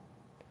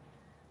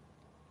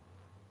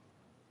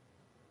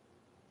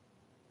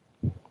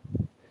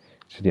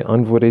 So die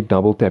antwoord het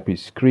double tap die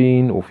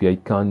screen, of jy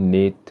kan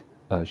net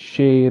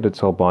share, dit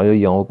sal baie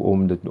help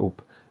om dit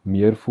op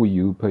meer for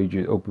you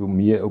page,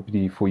 op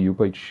die for you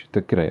page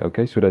te kry,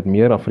 okay, sodat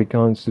meer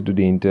Afrikaanse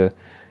studente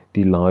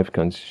die live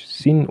kan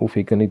sien, of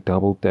jy kan net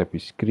double tap die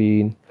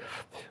screen.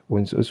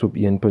 Ons is op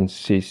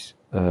 1.6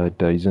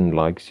 duisend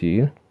likes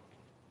hier,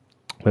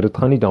 maar dit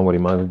gaan nie dan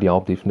maar dit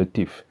help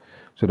definitief,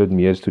 sodat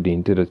meer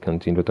studente dit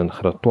kan sien wat in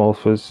graad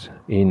 12 is,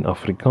 en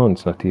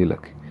Afrikaans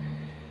natuurlik.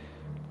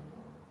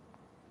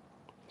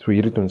 So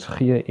hier het ons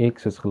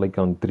Gx is gelyk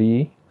aan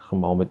 3,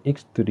 gemaal met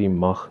x tot die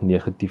mag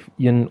negatief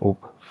 1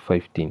 op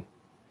 15.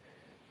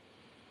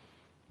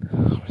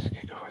 Eens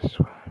kyk of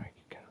so, ek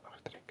kan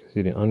aftrek. As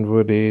jy die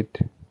antwoord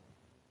het,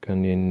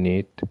 kan jy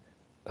net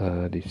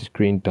die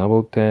screen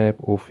double tap,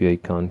 of jy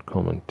kan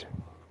comment.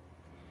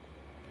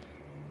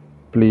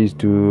 Please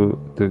do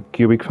the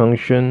cubic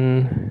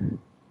function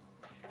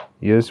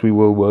Yes, we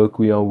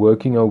are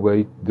working our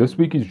way. This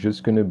week is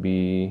just going to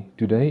be,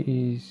 today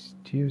is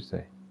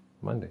Tuesday,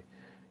 Monday,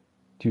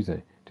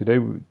 Tuesday.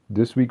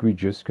 This week we're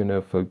just going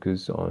to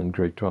focus on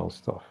grade 12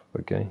 stuff,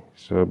 okay?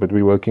 So, but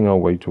we're working our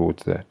way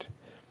towards that.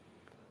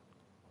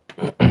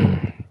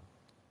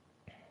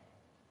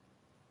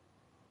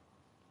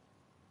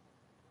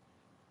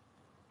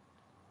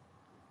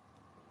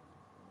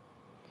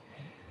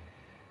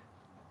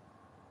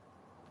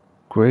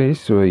 Okay,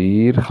 so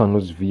hier gaan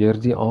ons weer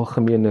die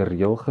algemene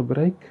reël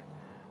gebruik.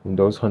 En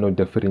ons gaan nou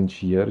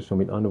differentieer. So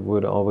met ander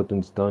woorde, al wat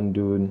ons dan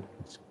doen,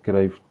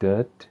 skryf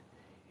dit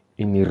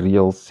en die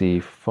reël sê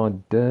vat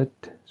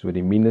dit. So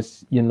die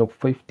minus 1 op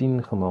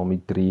 15 gemaal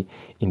met 3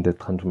 en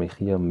dit gaan vir my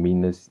gee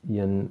minus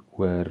 1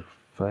 oor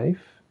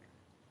 5.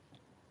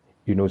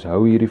 En ons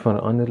hou hierdie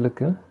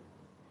veranderlike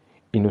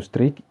en ons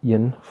trek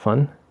 1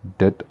 van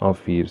dit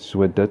af hier.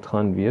 So dit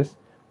gaan wees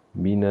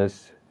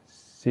minus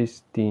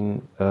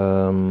 16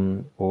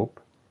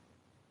 op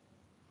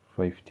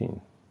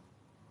 15.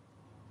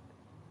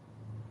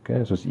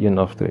 Okay, so is 1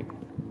 aftrek.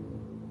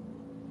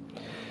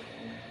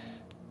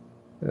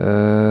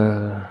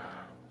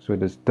 So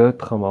dis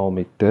dit gemaal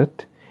met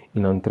dit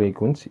en dan trek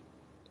ons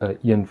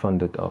 1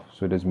 van dit af.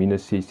 So dis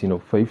minus 16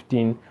 op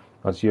 15.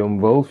 As jy hom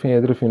wil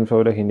verder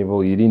vereenvoudig en jy wil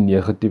hierdie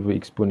negatiewe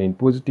eksponent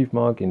positief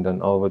maak en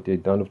dan al wat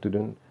jy dan hoef te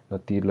doen,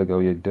 natuurlik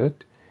hou jy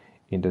dit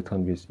en dit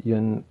gaan wees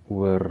 1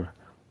 oor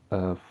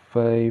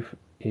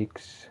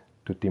 5x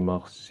tot die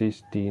mag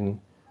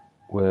 16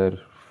 oor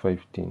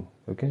 15.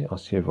 Okay,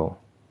 as jy wil.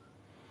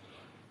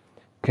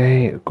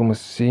 Okay, kom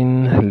ons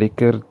sien,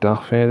 lekker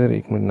dag verder.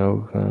 Ek moet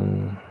nou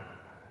gaan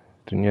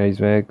doen jy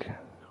huiswerk.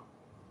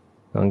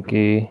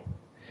 Dankie.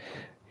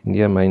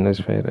 Nee, myne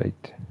is ver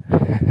uit.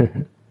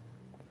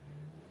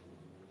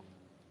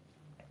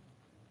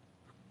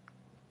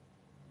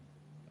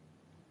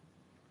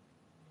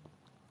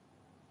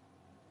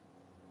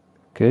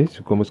 Okay,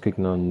 so kom ons kyk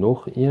na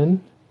nog een.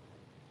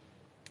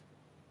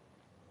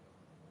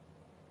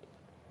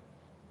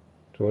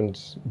 So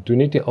ons doen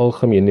net die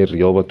algemene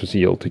reël wat ons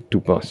die hele tyd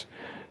toepas.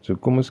 So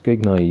kom ons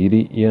kyk na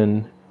hierdie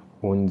een.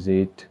 Ons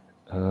het,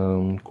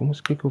 kom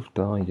ons kyk of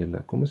daar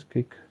julle, kom ons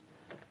kyk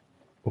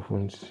of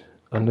ons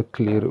ander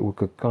kleure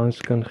ook 'n kans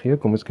kan gee.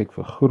 Kom ons kyk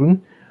vir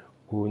groen.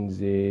 Ons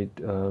het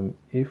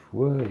F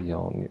hoor,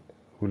 ja, nee,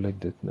 hoe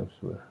lyk dit nou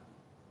so?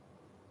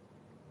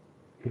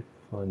 F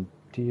van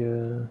T,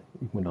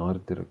 ek moet daar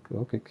druk.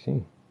 Ok, ek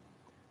sien.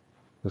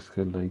 Dis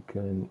gelyk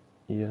aan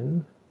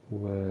 1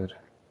 oor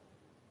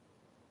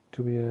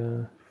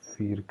 2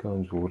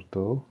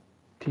 vierkantswortel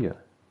T.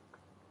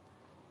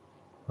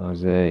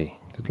 As hy,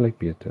 dit lyk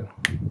beter.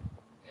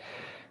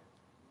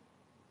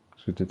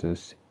 So dit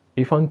is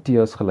F van T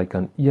is gelyk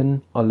aan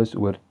 1 alles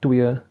oor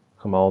 2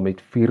 gemaal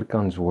met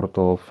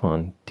vierkantswortel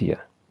van T.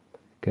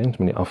 Okay, ons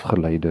moet die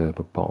afgeleide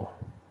bepaal.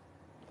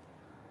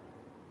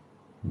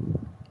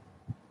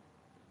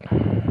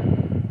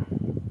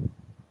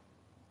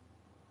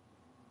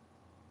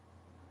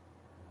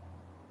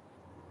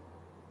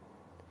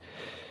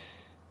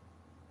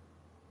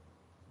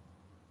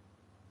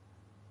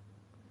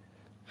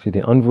 As jy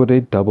die antwoord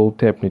het, double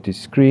tap net die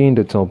screen,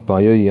 dit sal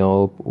baie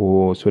help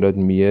sodat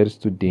meer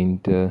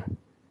studente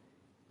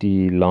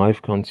die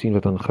live kan sien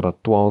wat aan graad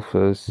 12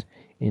 is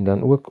en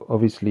dan ook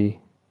obviously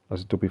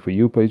as dit op die For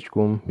You page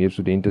kom, meer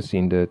studente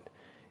sien dit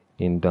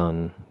en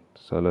dan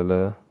sal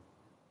hulle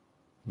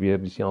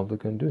weer dieselfde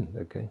kan doen,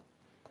 okay?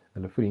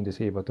 Hulle vriende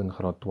sê wat in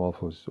graad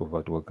 12 is of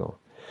wat ook al.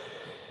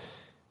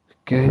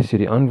 Okay, as jy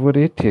die antwoord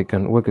het, jy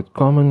kan ook het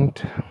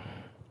comment.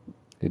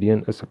 Hierdie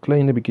een is 'n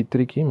klein bietjie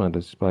tricky, maar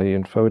dit is baie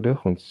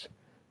eenvoudig. Ons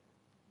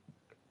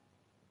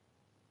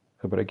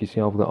gebruik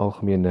dieselfde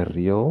algemene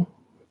reël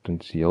wat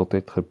ons die hele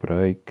tyd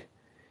gebruik.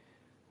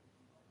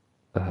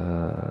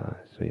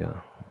 So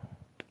ja.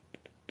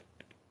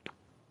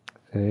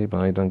 Hey,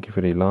 baie dankie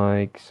vir die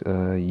likes.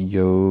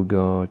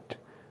 Yogurt,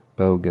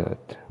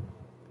 Bogart.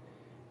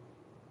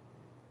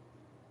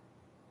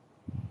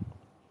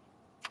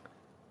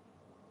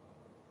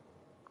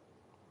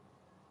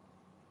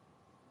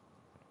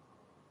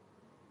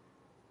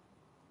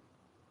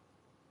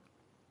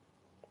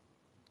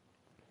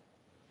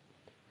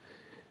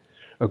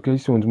 Okay,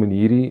 so ons moet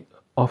hierdie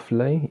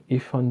aflei.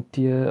 F van T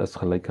is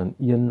gelyk aan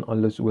 1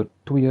 alles oor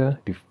 2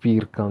 die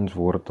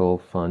vierkantswortel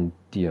van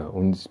T.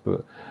 Ons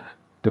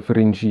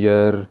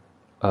differentieer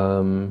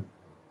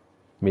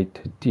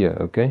met T,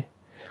 okay?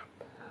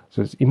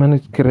 So as iemand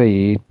het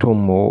kry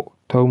Tomo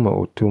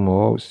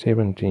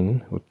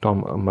 17 or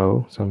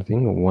Tomo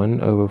something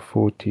 1 over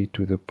 40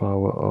 to the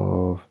power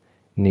of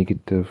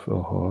negative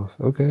a half.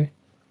 Okay.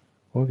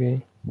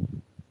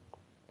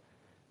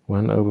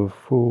 1 over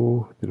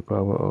 4 to the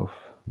power of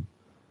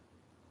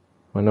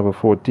 1 over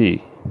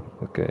 40.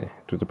 Okay,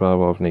 to the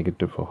power of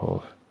negative a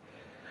half.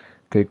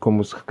 Okay, kom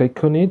ons kyk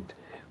gou net.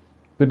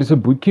 Dit is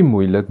 'n bietjie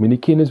moeilik met die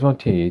kennis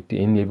wat jy het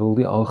en jy wil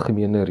die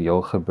algemene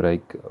reël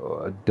gebruik,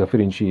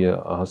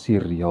 differentiasie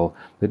reël.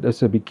 Dit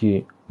is 'n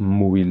bietjie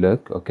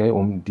moeilik, okay,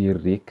 om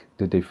direk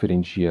te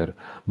differentieer.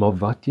 Maar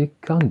wat jy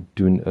kan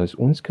doen is,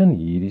 ons kan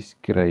hierdie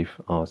skryf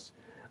as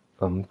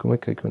Kom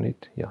ek kyk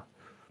net, ja.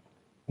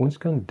 Ons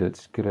kan dit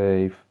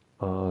skryf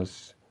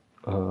as,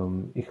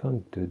 ek gaan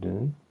dit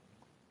doen,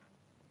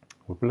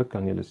 hopelijk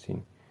kan julle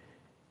sien.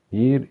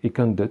 Hier, ek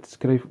kan dit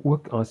skryf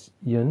ook as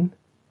 1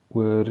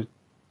 oor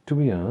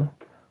 2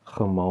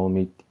 gemaal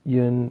met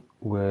 1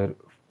 oor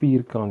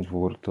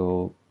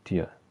vierkantswortel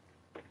t.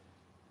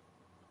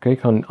 Kyk,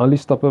 gaan al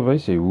die stappe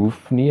wys, jy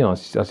hoef nie,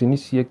 as jy nie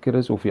seker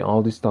is of jy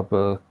al die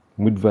stappe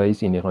moet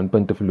wys en jy gaan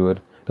punte verloor,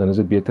 dan is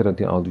dit beter dat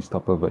jy al die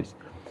stappe wys.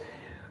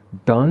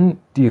 Dan,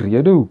 die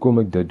rede hoekom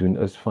ek dit doen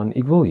is van,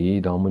 ek wil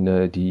hê, dan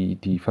moet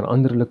die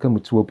veranderlike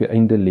moet so op die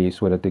einde lees,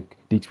 sodat ek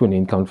die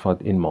eksponent kan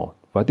vat en maak.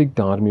 Wat ek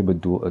daarmee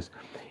bedoel is,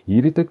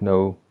 hier het ek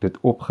nou dit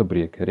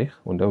opgebreek, reg?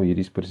 Onthou,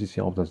 hierdie is presies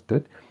dieselfde as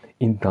dit,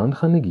 en dan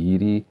gaan ek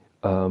hierdie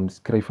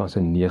skryf as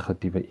 'n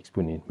negatiewe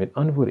eksponent. Met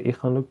ander woorde, ek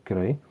gaan ook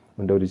kry,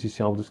 onthou, dis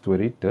dieselfde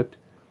storie, dit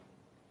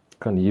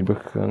kan hier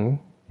begin,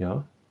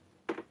 ja.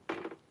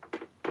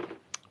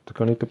 Ek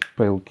kan net 'n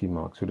pyltjie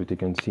maak, sodat jy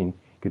kan sien,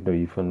 ek het nou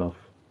hier vanaf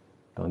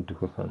dan toe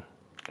gegaan.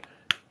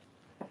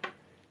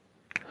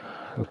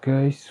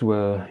 Ok, so,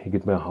 ek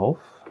het my half,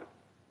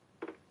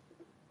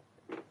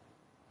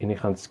 en ek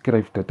gaan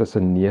skryf dit as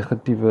 'n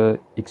negatiewe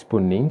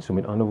eksponent, so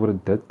met ander woorde,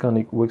 dit kan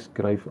ek ook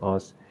skryf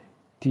as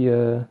t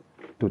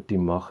tot die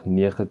mag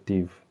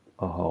negatief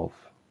 'n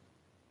half.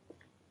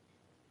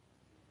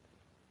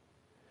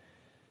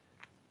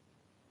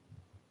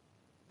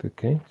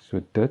 Ok,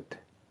 so dit,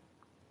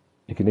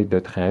 ek het net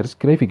dit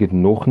geherskryf, ek het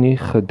nog nie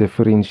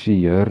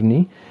gedifferentieer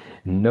nie.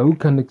 Nou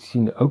kan ek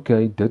sien, ok,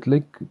 dit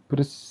lyk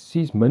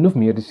presies min of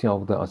meer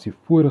dieselfde as die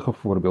vorige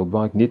voorbeeld,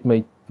 waar ek net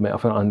my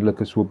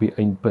veranderlike so op die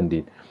eindpunt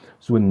het.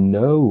 So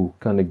nou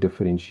kan ek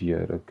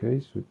differentieer, ok,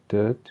 so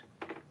dit,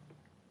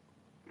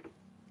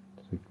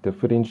 so ek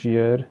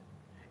differentieer,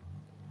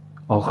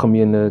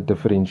 algemene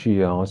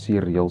differentiasie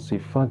reël sê,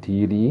 vat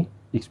hierdie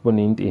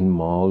eksponent en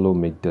maal hom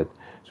met dit.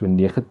 So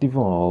negatief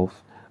 'n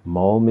half,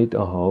 maal met 'n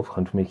half,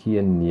 gaan vir my gee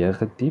 'n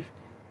negatief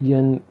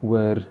 1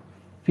 oor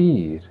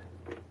 4.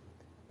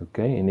 Ok,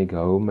 en ek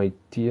hou my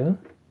t,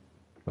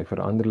 my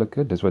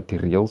veranderlike, dis wat die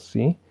reël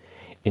sê,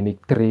 en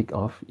ek trek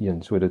af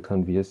 1, so dit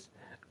gaan wees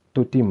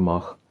tot die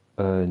mag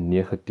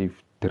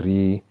negatief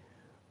 3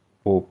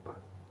 op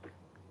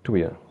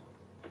 2.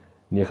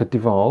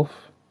 Negatief 'n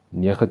half,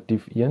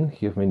 negatief 1,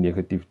 geef my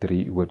negatief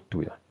 3 oor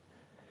 2.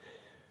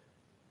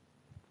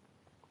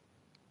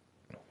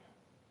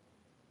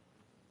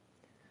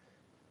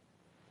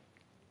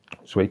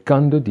 So ek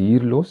kan dit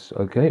hier los,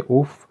 ok,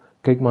 of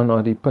kyk maar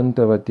na die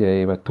punte wat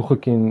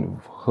toegeken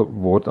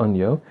word aan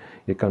jou.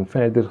 Jy kan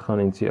verder gaan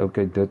en sê,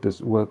 ok, dit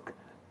is ook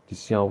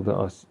dieselfde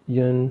as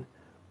 1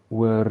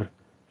 oor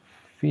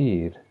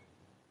 4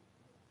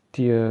 t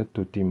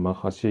tot die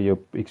mag, as jy jou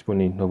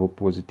eksponent nou wil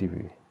positief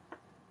hê.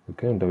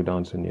 Ok, onthou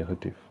dan is 'n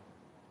negatief.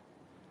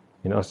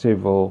 En as jy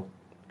wil,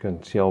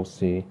 kan self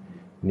sê,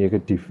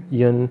 negatief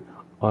 1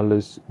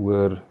 alles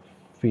oor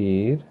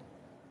 4,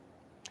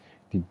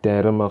 die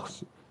derde mag,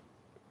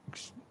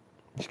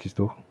 ekskuus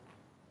tog,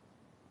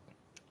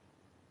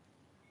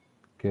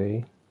 ok,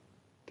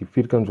 die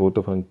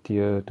vierkantswortel van t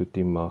tot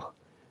die mag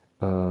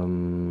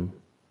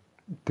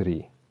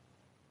 3.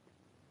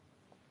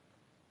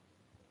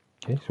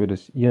 Okay, so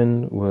dis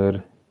 1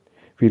 oor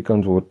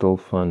vierkantswortel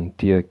van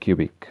t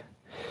cubic.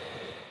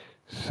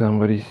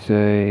 Somebody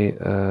say,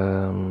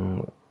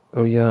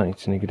 oh yeah,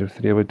 it's negative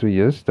 3 over 2,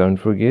 yes, don't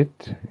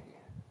forget.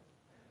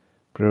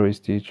 Pro is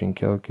teaching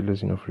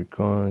calculus in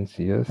Afrikaans,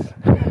 yes.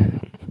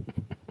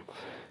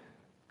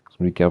 Ons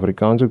moet die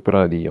Afrikaans ook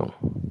praat, die jong.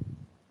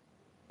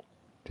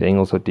 Die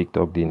Engels op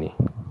TikTok die nie.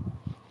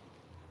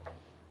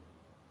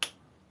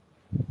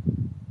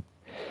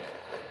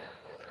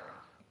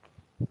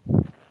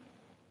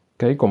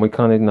 Kyk, kom ek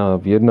gaan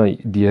net weer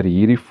deur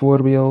hierdie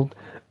voorbeeld.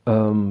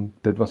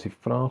 Dit was die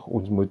vraag,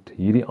 ons moet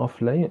hierdie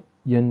aflei,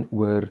 1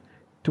 oor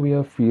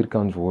 2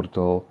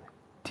 vierkantswortel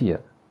t,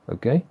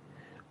 ok?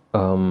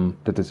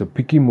 Dit is 'n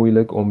bietjie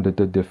moeilik om dit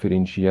te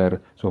differentieer,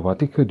 so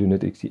wat ek gedoen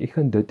het, ek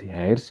gaan dit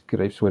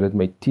herskryf, sodat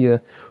my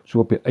t so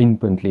op die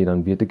eindpunt lê,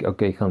 dan weet ek,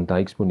 ok, ek gaan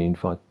die eksponent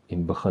vat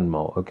en begin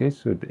maal, ok?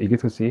 So ek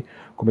het gesê,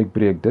 kom ek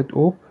breek dit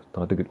op,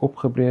 dan het ek dit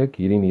opgebreek,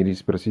 hierdie en hierdie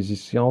is presies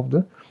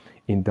dieselfde,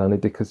 en dan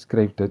het ek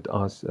geskryf dit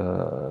as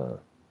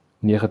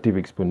negatief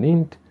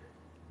eksponent,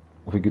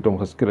 of ek het hom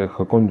geskryf,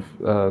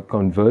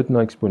 convert na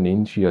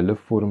eksponensiële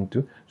vorm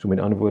toe, so met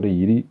ander woorde,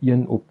 hierdie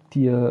 1 op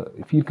t,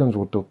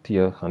 vierkantswortel t,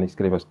 gaan ek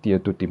skryf as t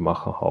tot die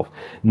mag 'n half.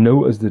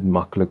 Nou is dit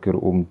makliker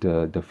om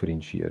te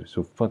differentieer,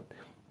 so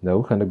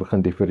nou gaan ek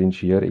begin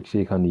differentieer, ek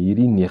sê, ek gaan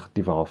hierdie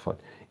negatief half vat,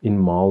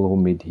 en maal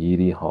hom met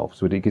hierdie half,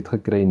 so ek het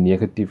gekry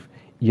negatief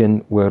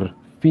 1 oor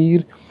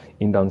 4,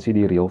 en dan sê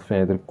die reël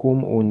verder,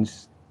 kom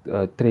ons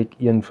trek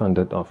 1 van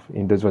dit af,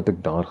 en dis wat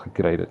ek daar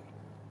gekry het.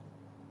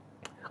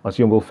 As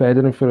jy hom wil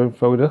verder en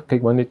vereenvoudig,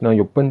 kyk maar net na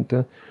jou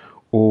punte,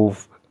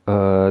 of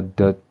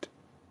dit,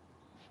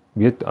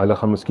 weet, hulle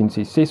gaan miskien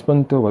sê 6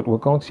 punte, wat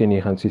ook al, ek sê nie,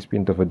 jy gaan 6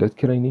 punte vir dit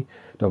kry nie,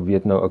 dan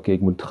weet nou, ok,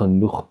 ek moet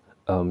genoeg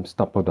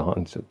stappe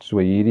daarin sit. So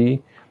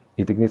hierdie,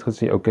 het ek net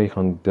gesê, ok,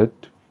 gaan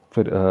dit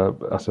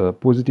as 'n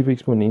positiewe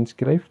eksponent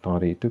skryf,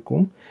 daar het te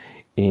kom,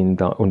 en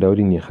dan onthou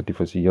die negatief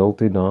is die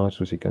heeltyd daar,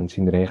 soos jy kan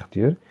sien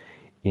regdeur,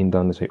 en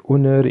dan is hy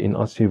onder, en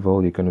as jy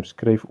wil, jy kan hom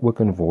skryf ook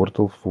in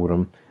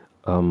wortelvorm,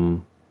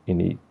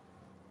 en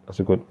as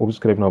ek wat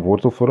opskryf na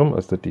wortelvorm,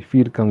 is dit die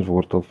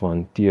vierkantswortel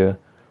van t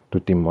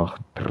tot die mag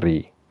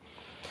 3.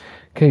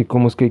 Ok,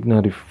 kom ons kyk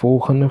na die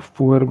volgende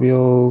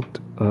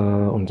voorbeeld.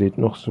 Ons het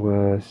nog so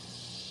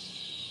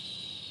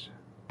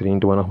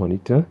 23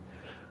 minute.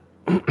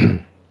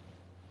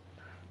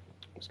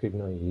 Ons kyk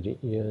na hierdie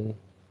een.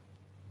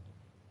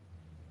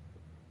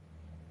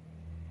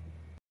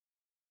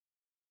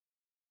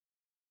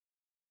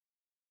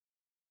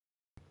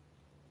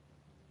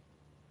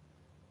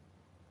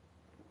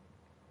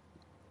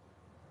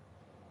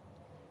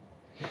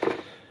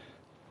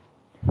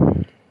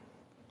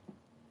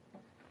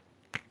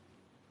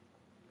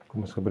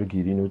 Kom ons gebruik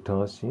hierdie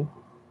notasie.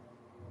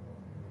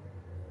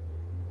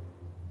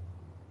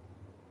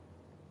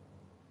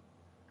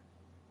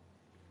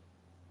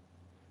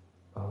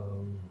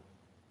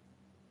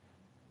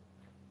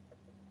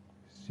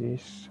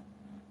 Zes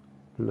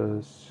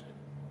plus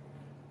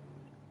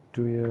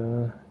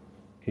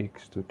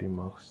 2x tot die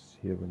mag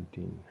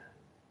 17.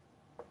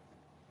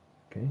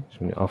 Okay,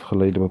 so die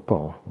afgeleide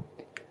bepaal.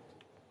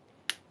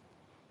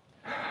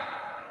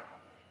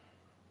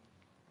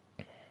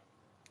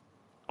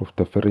 Of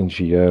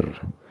differentieer.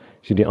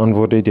 As jy die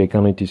antwoord het, jy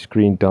kan uit die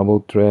screen double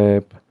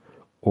tap,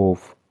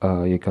 of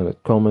jy kan dit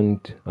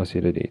comment as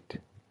jy dit het.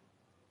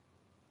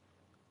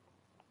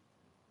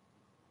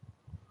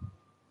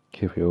 Ek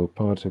geef jou 'n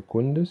paar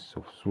sekondes,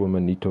 of so 'n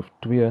minuut of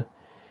 2,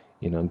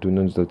 en dan doen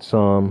ons dit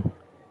saam,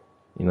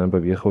 en dan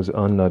beweeg ons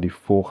aan na die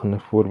volgende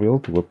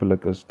voorbeeld.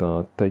 Hoopelik is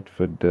daar tyd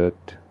vir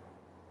dit.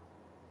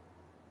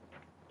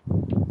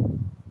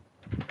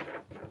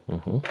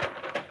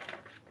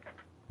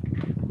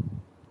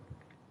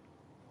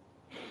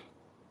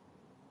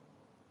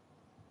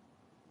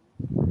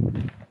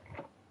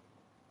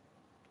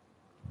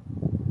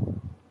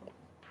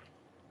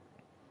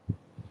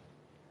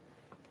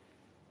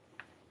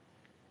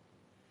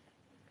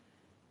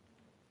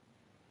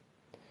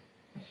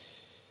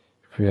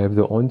 If you have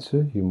the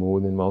answer, you're more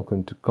than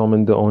welcome to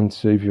comment the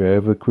answer. If you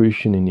have a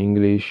question in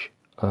English,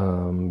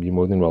 you're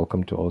more than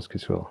welcome to ask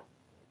as well.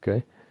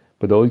 Okay?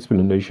 But the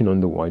explanation on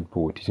the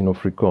whiteboard is in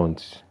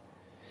Afrikaans.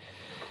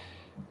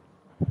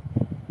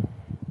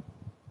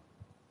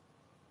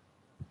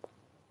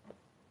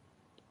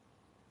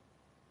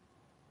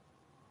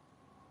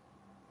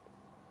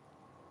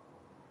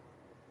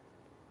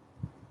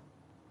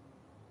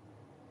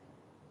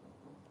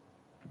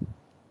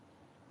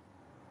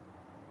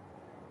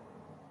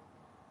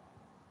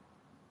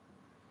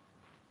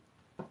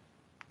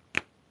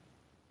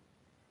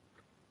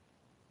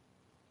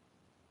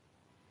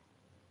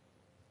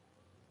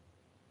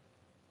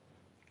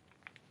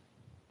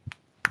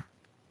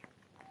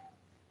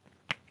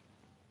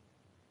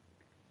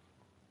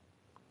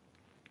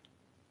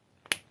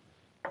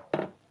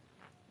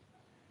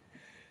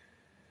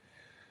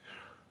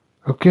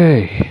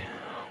 Okay.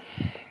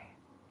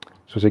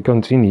 Soos jy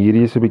kan sien,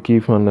 hierdie is 'n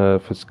bietjie van 'n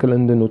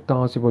verskillende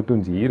notasie wat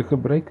ons hier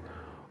gebruik.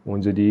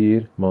 Ons het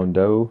hier, maar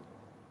onthou,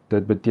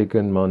 dit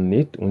beteken maar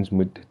net, ons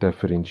moet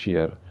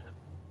differentieer.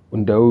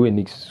 Onthou,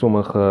 en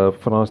sommige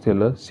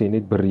vraestelle sê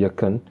net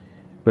bereken,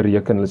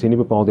 hulle sê nie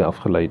bepaal die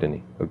afgeleide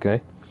nie,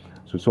 okay?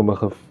 So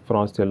sommige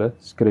vraestelle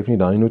skryf nie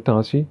daai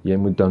notasie, jy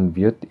moet dan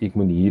weet, ek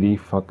moet hierdie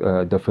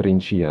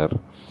differentieer,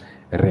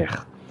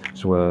 reg.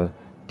 So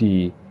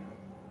die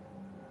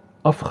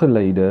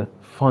afgeleide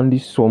van die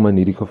som in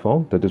hierdie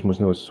geval, dit is mos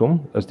nou 'n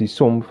som, is die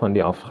som van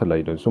die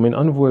afgeleide. So met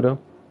ander woorde,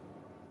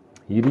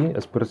 hierdie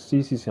is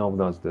presies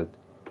dieselfde as dit.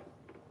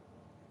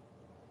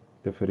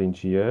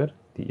 Differentieer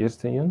die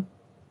eerste een,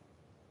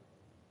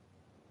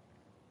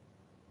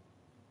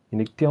 en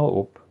ek tel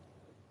op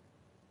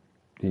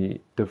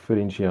die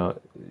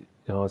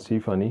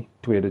differentiasie van die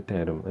tweede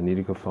term, in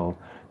hierdie geval,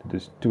 dit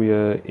is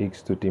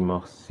 2x tot die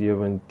mag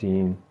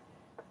 17,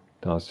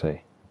 daar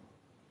sê.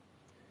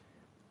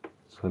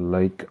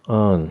 Gelyk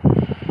aan.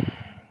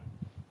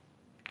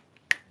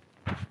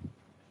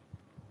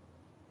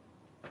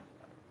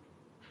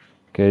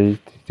 Okay,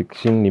 ek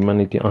sien niemand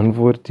het die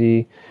antwoord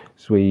hier.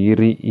 So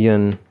hierdie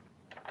een,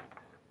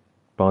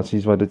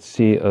 basies wat dit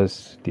sê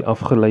is, die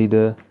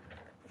afgeleide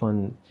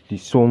van die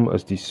som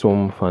is die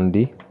som van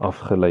die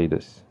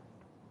afgeleides.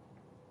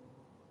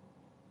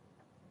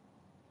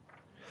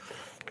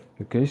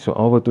 Okay, so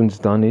al wat ons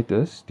dan het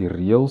is, die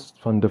reëls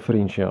van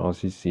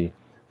differentiasie sê,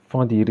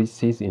 vat hierdie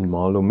 6 en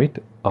maal hom met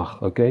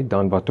 8, okay?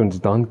 Dan wat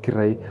ons dan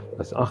kry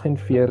is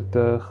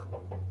 48,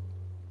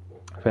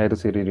 verder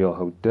sê die reël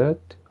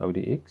hou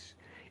die x,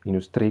 en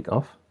ons trek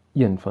af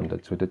 1 van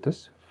dit, so dit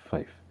is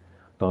 5.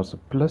 Daar is 'n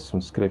plus,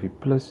 ons skryf die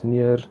plus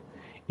neer,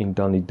 en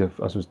dan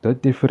as ons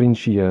dit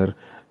differentieer,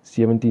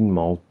 17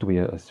 maal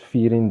 2 is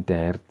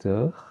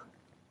 34,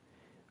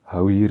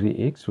 hou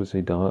hierdie x soos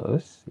hy daar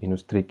is, en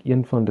ons trek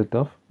 1 van dit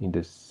af, en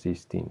dis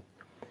 16.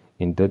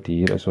 En dit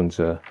hier is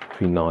ons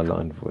finale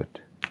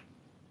antwoord.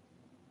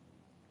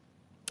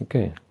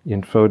 Okay,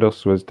 eenvoudig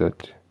soos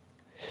dit.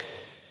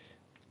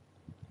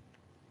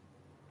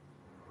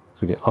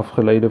 So die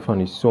afgeleide van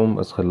die som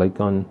is gelyk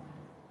aan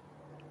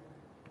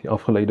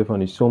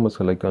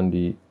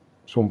die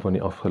som van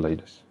die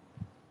afgeleides.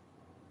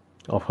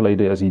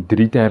 Afgeleide, as die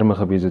 3 terme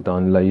gewees het,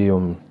 dan lei jy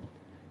om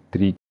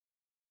 3.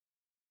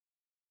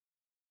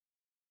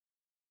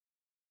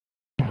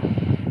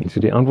 So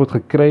die antwoord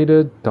gekry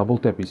het, double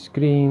tap die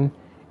screen,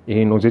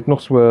 en ons het nog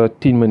so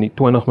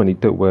 20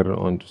 minute oor,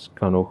 ons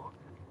kan nog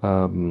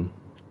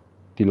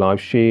die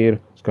live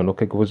share, ons kan nog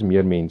kyk of ons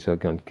meer mense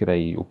kan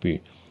kry op die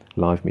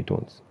live met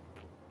ons.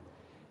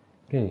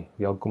 Okay,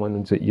 welkom aan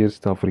ons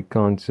eerste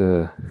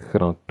Afrikaanse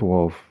graad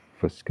 12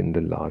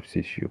 wiskunde live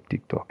sessie op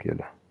TikTok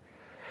julle.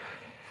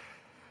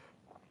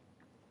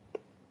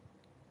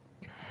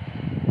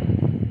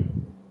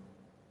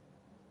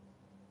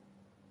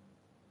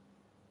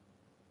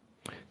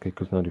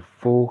 Kyk ons na die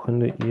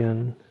volgende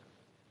een.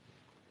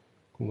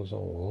 Kom ons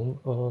al hom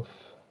af.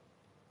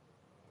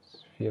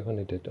 Ons veeg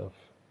net dit af.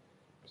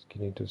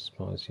 Miskien net 'n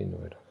spasie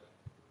nodig.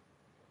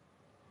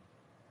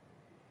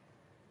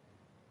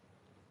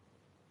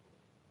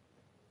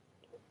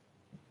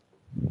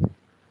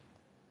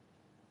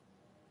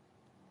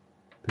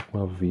 Dit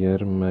maar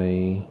weer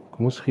my,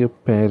 kom ons gee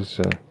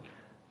perse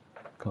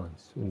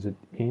kans. Ons het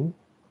in,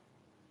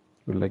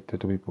 hoe lyk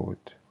dit op die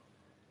bord?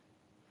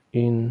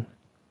 In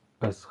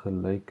is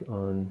gelyk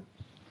aan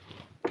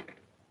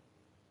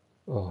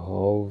 'n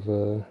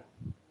halwe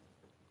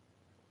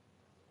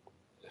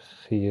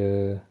g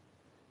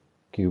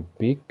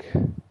kubiek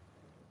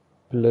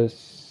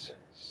plus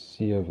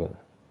 7.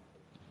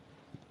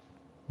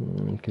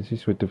 Ek is nie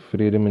so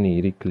tevrede met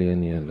hierdie kleur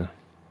nie hulle.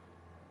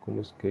 Kom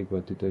ons kyk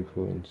wat het hy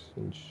vir ons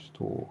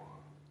instoor.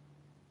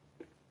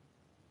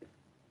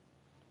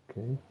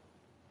 Okay.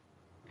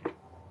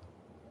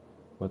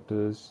 Wat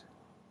is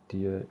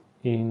die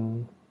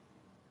in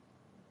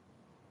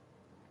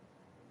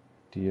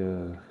die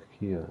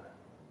G?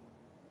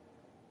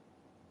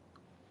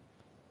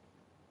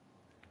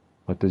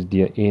 Wat is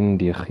die in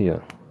die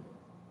G?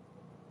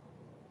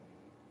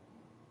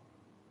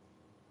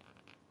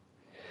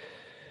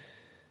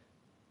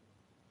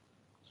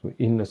 So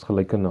in is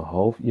gelyk aan 'n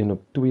half 1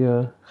 op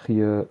 2 g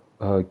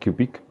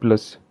kubiek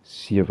plus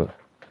 7.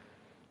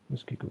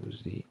 Ons kyk hoe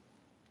is die.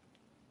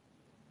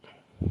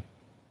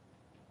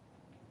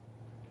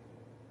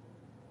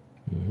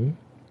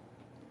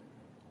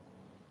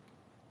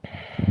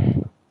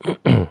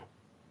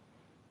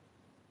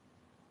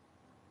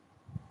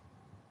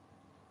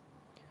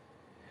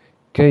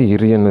 Okay,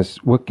 hierheen is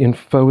ook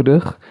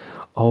eenvoudig.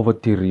 Al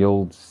wat die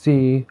reël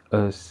sê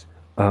is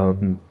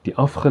die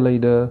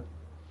afgeleide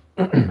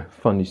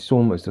van die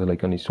som is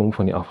gelyk aan die som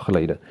van die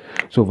afgeleide.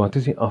 So wat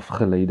is die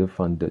afgeleide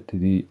van dit?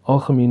 Die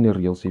algemene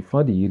reël sê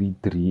vat hierdie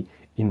 3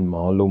 en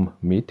maal hom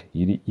met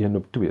hierdie 1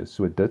 op 2.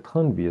 So dit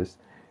gaan wees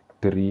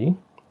 3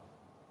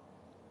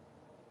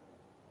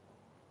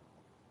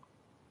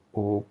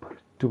 op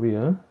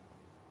 2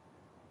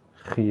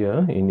 g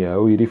en jy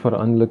hou hierdie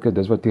veranderlike,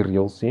 dis wat die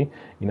reël sê,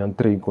 en dan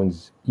trek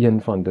ons 1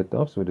 van dit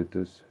af, so dit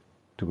is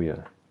 2.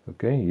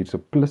 Okay, hier's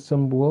 'n plus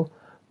simbool,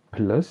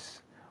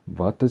 plus,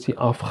 wat is die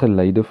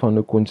afgeleide van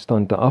 'n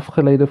konstante?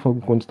 Afgeleide van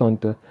 'n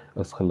konstante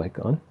is gelyk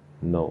aan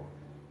 0.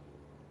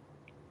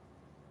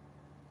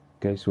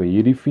 Okay, so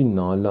hierdie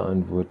finale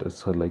antwoord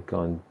is gelyk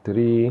aan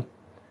 3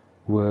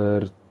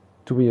 oor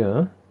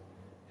 2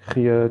 g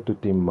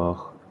tot die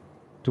mag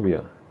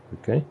 2.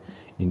 Okay,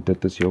 en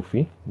dit is jou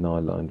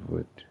finale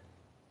antwoord.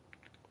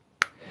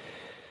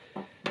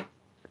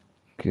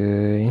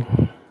 Okay,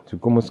 so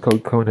kom ons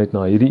kyk net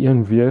na hierdie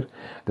een weer.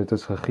 Dit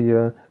is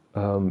gegee,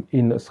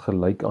 n is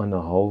gelyk aan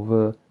 'n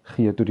halwe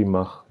g tot die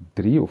mag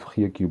 3 of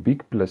g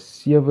kubiek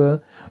plus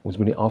 7. Ons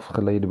moet die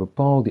afgeleide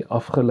bepaal. Die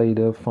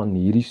afgeleide van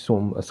hierdie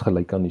som is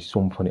gelyk aan die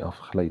som van die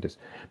afgeleides.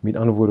 Met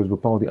ander woorde, ons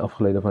bepaal die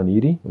afgeleide van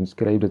hierdie, ons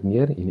skryf dit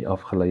neer, en die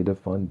afgeleide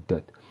van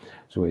dit.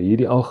 So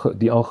hierdie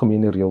die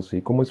algemene reël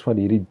sê, kom ons vat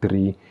hierdie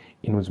 3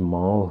 en ons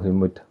maal hom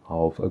met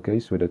half. Okay,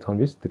 so dit gaan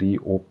wees 3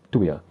 op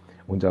 2.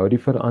 Ons hou die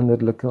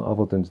veranderlike af.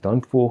 Wat ons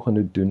dan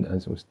volgende doen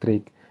is ons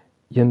trek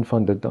 1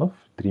 van dit af.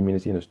 3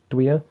 minus 1 is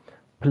 2,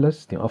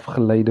 plus die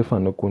afgeleide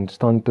van 'n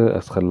konstante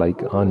is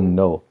gelyk aan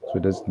 0. So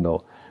dis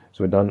 0.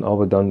 So dan al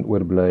wat dan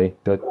oorbly,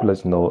 dit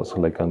plus 0 is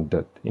gelyk aan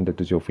dit, en dit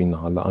is jou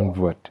finale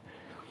antwoord.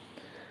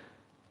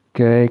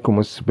 Okay, kom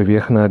ons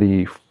beweeg na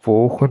die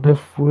volgende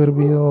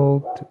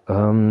voorbeeld.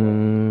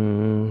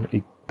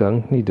 Ek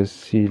dink nie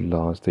dis die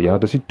laaste. Ja,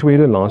 dis die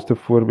tweede laaste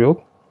voorbeeld.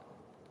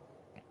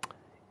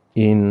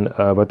 En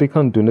wat ek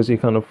gaan doen is ek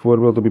gaan 'n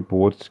voorbeeld op die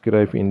bord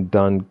skryf en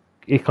dan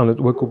ek gaan dit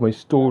ook op my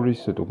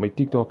stories sit, op my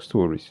TikTok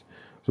stories.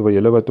 So vir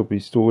julle wat op die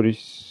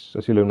stories,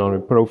 as julle na my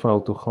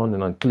profile toe gaan en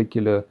dan klik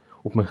julle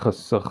op my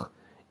gesig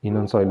en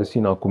dan sal julle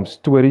sien daar kom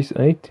stories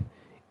uit.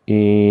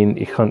 En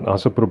ek gaan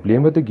as 'n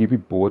probleem wat ek hier op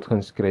die bord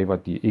gaan skryf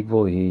wat ek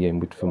wil hê jy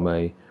moet vir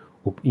my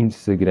op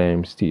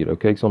Instagram stuur.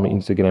 Okay, ek sal my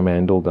Instagram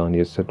handle daar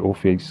neersit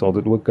of ek sal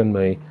dit ook in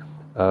my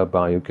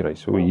bio kry.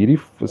 So hierdie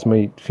is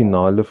my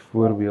finale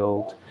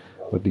voorbeeld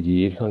wat ek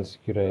hier gaan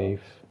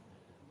skryf.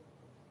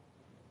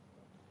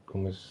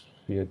 Kom ons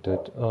vee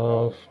dit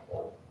af.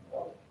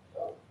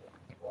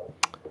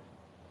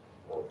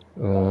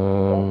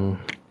 So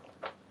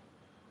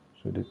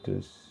dit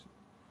is,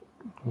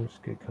 kom ons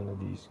kyk, gaan dit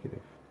hier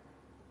skryf.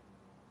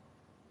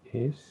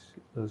 S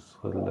is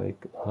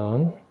gelyk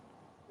aan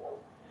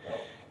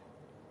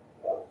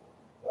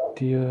t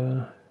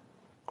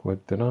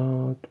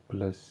kwadraat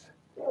plus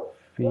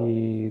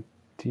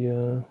 4t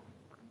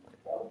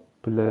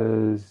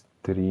plus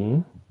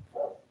 3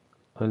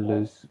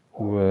 alles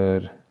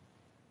oor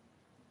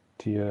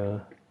t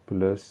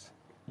plus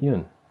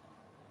 1.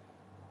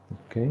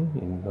 Okay,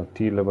 en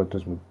natuurlijk wat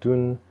ons moet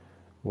doen,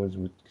 ons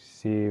moet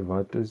sê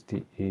wat is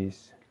die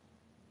S,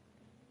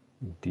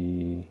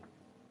 die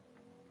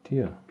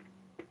T.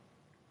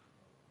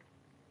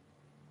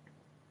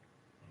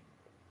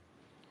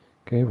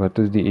 Okay, wat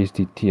is die S,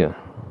 die T?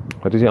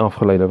 Wat is die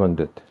afgeleide van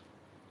dit?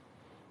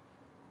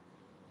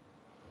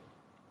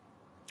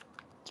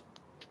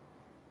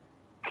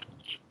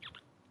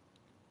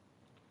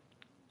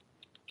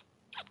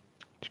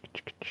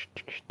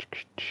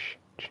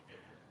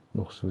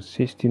 Nog so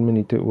 16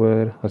 minute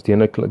oor. As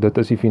dit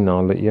is die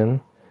finale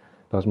een.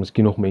 Daar's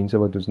miskien nog mense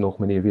wat ons nog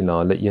met die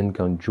finale een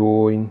kan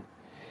join.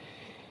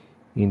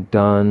 En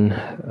dan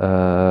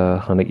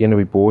gaan ek een op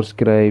die bord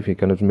skryf. Jy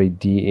kan dit met my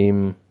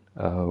DM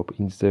op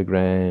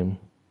Instagram.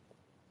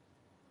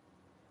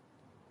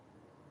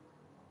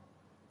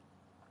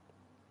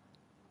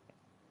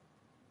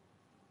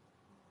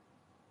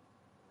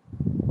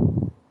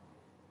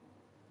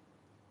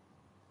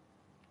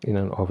 En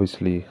dan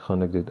obviously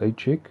gaan ek dit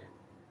uitcheck.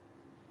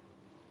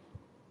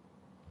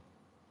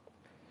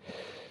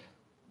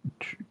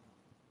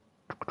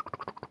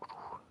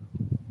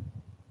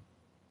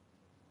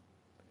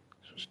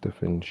 Soos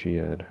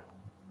differentieer.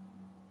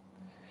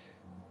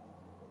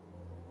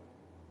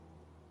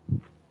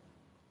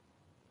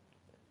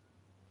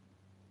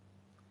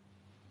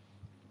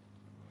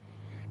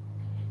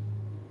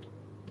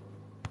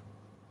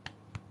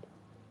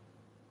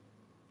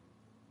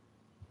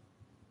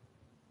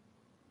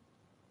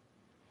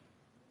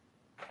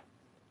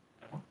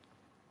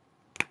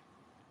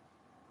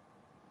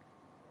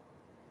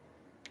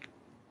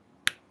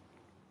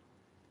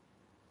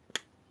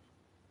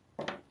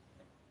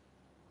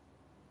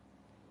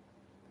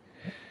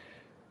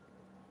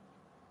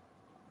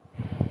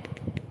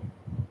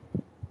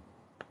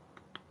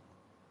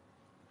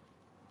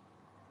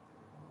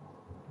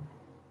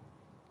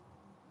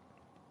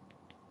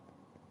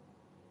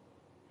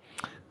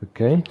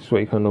 Okay, so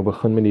ek gaan nou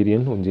begin met hierdie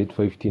een. Ons het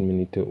 15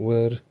 minute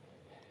oor.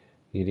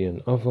 Hierdie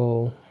een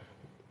afhaal.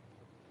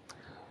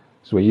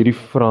 So hierdie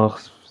vraag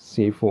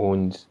sê vir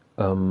ons,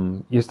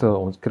 eerste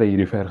ons kry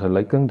hierdie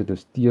vergelyking, dit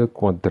is t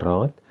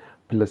kwadraat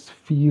plus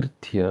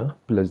 4t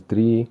plus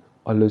 3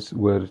 alles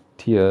oor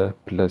t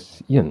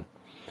plus 1.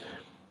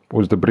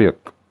 Ons het 'n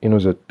breek en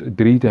ons het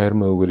 3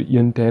 terme oor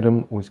 1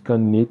 term. Ons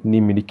kan net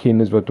nie met die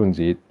kennis wat ons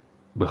het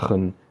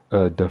begin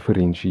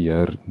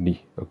differentieer nie,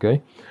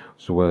 okay?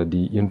 So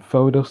die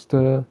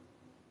eenvoudigste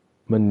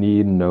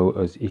manier nou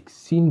is, ek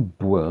sien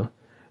bo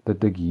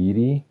dat ek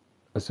hierdie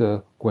is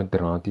 'n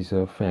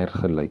kwadratiese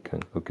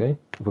vergelyking, okay?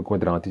 Of 'n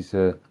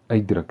kwadratiese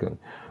uitdrukking.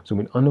 So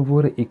met ander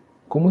woorde,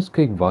 kom ons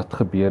kyk wat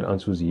gebeur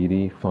as ons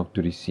hierdie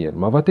faktoriseer.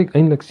 Maar wat ek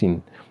eintlik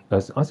sien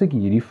is, as ek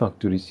hierdie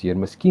faktoriseer,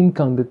 miskien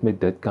kan dit met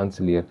dit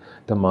kanselleer,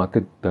 dan maak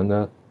dit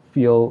dinge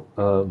veel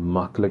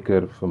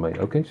makliker vir my.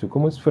 Okay, so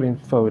kom ons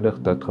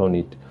vereenvoudig dit gou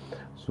net.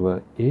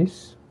 So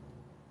S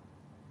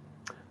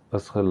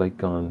is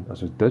gelyk aan,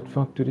 as ons dit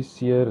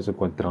faktoriseer, is 'n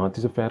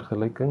kwadratiese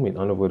vergelyking, met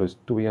ander woorde is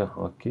 2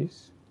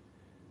 hakies,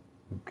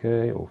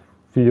 okay, of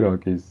 4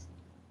 hakies,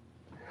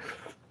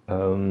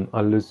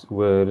 alles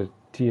oor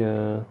t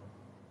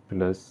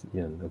plus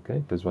 1,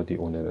 okay, dis wat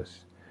hier onder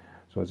is.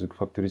 So as ek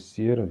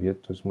faktoriseer,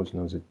 weet ons moet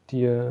nou se t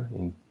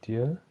en t,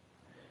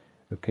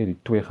 okay, die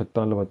twee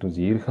getalle wat ons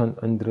hier gaan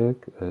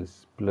indruk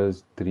is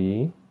plus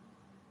 3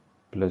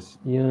 plus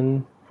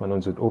 1, van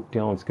ons het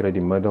optel, ons kry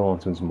die middel,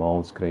 ons maal,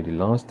 ons kry die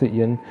laaste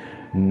een.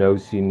 Nou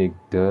sien ek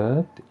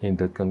dit, en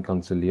dit kan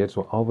kanselleer,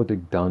 so al wat ek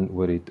dan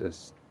oor het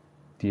is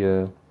t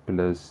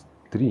plus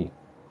 3.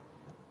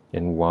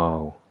 En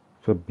wow,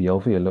 verbeel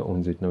vir julle,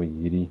 ons het nou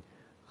hierdie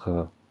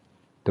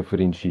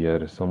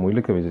gedifferentieer. Sal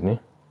moeilik wees dit nie?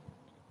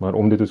 Maar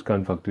omdat ons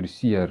kan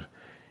faktoriseer,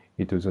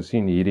 het ons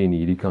sien hierdie en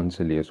hierdie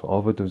kanselleer, so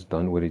al wat ons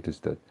dan oor het is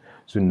dit.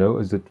 So nou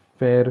is dit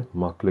ver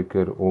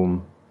makliker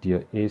om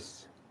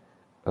ds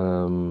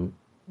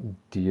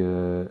t,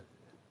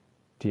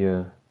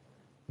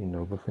 en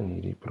nou begin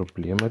hierdie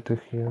probleme te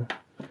gee.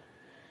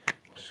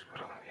 Ons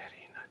bring weer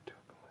hier na toe,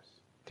 kom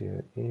ons, t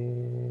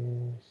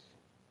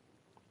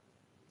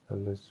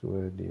alles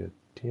oor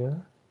dt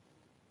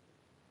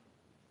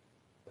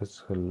is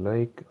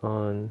gelyk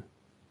aan,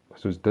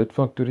 as ons dit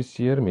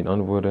faktoriseer, met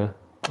ander woorde,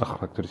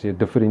 faktoriseer,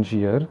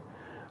 differentieer,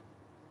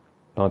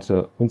 daar's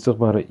 'n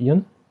onsigbare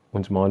 1,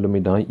 ons maal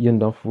met daai 1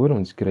 daarvoor,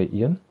 ons kry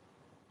 1,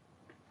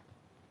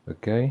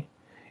 okay,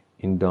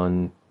 en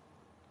dan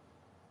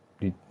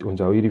ons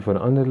hou hierdie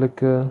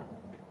veranderlike,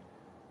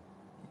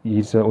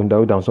 hier's 'n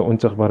onthou, dan 'n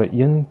onsigbare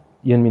 1,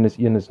 1 minus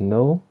 1 is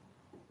 0,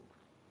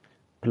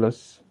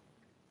 plus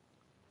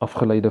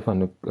afgeleide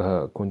van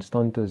 'n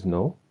konstante is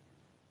 0,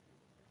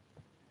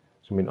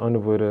 So met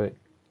ander woorde,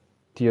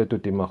 t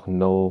tot die mag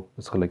 0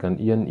 is gelyk aan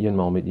 1, 1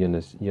 maal met 1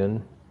 is 1,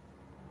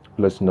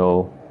 plus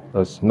 0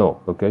 is 0.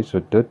 Okay,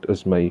 so dit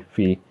is my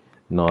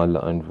finale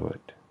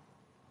antwoord.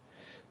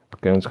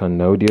 Okay, ons gaan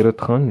nou deur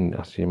dit gaan, en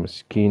as jy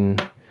miskien,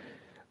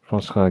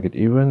 Frans ga ek het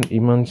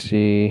iemand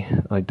sê,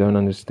 I don't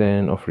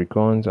understand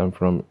Afrikaans, I'm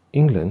from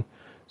England,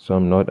 so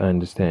I'm not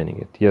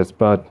understanding it. Yes,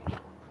 but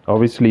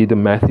obviously the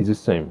math is the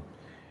same.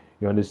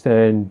 You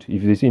understand,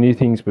 if there's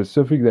anything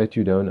specific that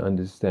you don't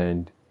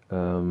understand,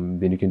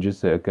 then you can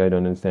just say, okay, I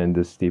don't understand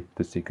this step,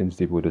 the second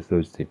step, or the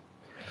third step.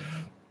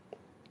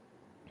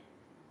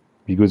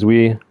 Because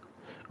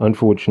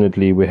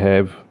unfortunately, we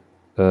have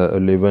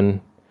 11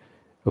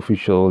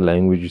 official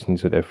languages in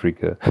South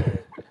Africa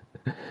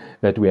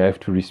that we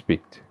have to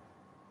respect.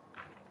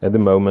 At the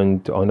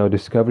moment, on our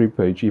discovery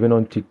page, even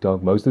on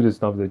TikTok, most of the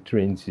stuff that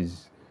trends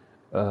is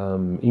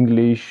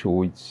English,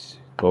 or it's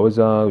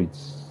Xhosa,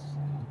 it's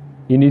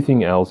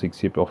anything else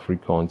except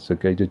Afrikaans,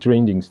 okay, the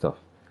trending stuff.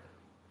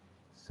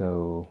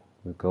 So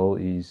the goal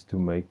is to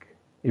make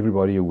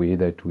everybody aware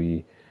that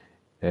we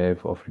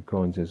have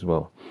Afrikaans as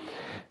well.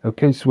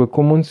 Okay, so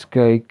kom ons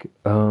kyk,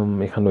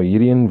 ek gaan nou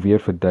hierheen weer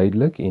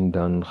verduidelik, en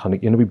dan gaan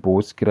ek een op die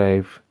bord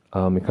skryf,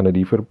 ek gaan dit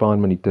hier vir 'n paar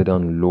minute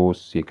dan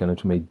los, jy kan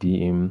dit vir my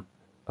DM,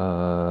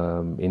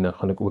 en dan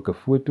gaan ek ook 'n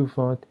foto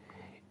vat,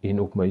 en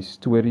op my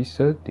story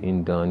sit,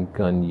 en dan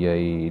kan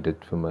jy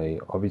dit vir my,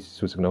 obviously,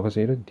 soos ek nou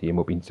gesê het, DM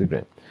op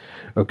Instagram.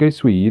 Okay,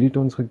 so hier het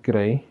ons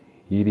gekry,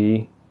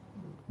 hierdie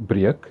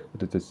breek,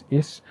 dit is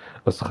S,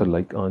 is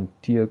gelyk aan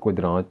t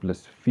kwadraat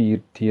plus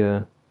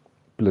 4t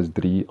plus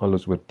 3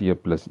 alles oor t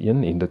plus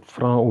 1, en dit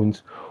vra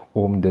ons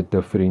om dit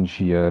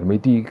differentieer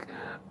met die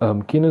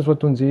kennis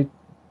wat ons het,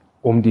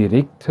 om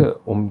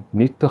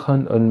net te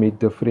gaan in met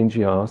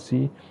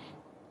differentiasie,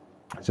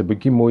 is 'n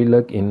bietjie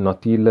moeilik, en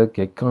natuurlik,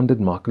 jy kan dit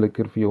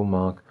makliker vir jou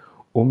maak,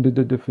 om dit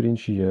te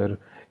differentieer,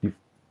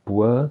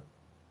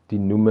 die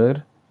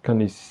noemer, kan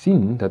jy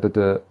sien, dat dit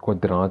 'n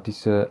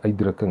kwadratiese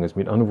uitdrukking is,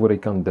 met ander woorde, jy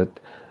kan dit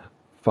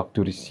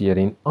faktoriseer,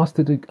 en as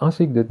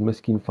ek dit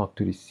miskien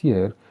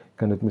faktoriseer,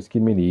 kan dit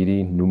miskien met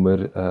hierdie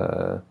noemer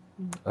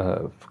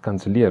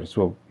kanselleer.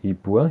 So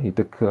hierbo het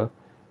ek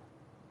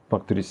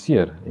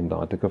gefaktoriseer, en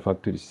daar het ek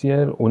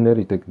gefaktoriseer, onder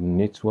het ek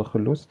net so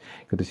gelos.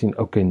 Ek het gesien,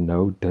 okay,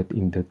 nou dit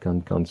en dit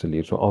kan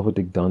kanselleer. So al wat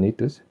ek dan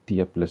het is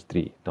t plus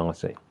 3, daar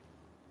sê.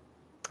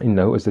 En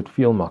nou is dit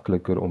veel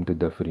makliker om te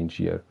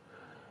differentieer.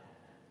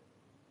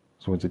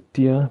 So ons het t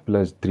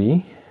plus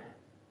 3,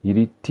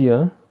 hierdie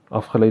t,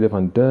 afgeleide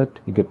van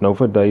dit, ek het nou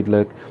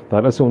verduidelik,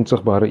 daar is 'n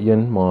onsigbare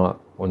een, maar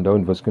onthou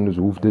in wiskunde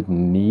hoef dit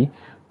nie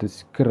te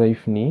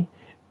skryf nie,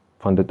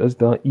 want dit is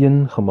daar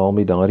 1 gemaal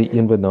met daardie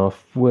 1 wat daar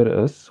voor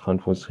is, gaan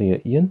vir ons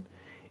gee 1,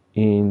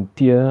 en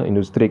t, en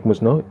ons trek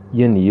mos nou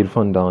 1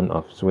 hiervandaan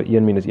af, so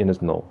 1 minus 1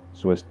 is 0,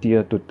 so is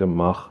t tot die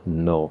mag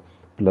 0,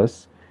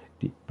 plus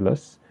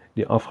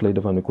die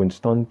afgeleide van 'n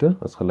konstante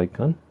is gelyk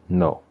aan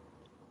 0,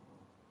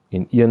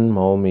 en 1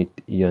 maal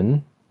met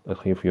 1, ek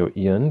gee vir jou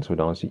 1, so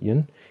daar is die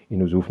 1,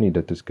 en ons hoef nie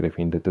dit te skryf,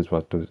 en dit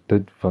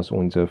was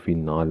ons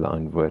finale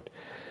antwoord.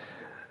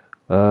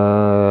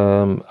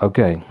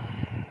 Okay.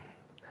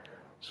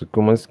 So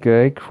kom ons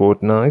kyk,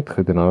 Fortnite,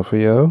 gedra vir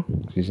jou,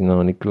 ek is nou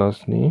in die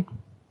klas nie.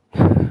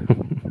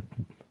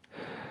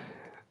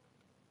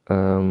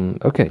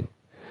 Okay,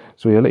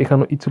 so julle, ek gaan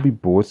nog iets op die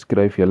bord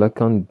skryf, julle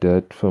kan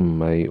dit vir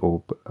my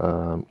op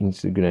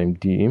Instagram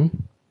DM.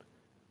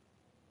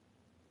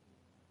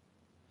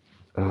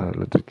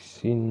 Laat ek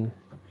sien,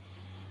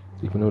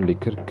 ek moet nou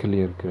lekker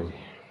kleur kry.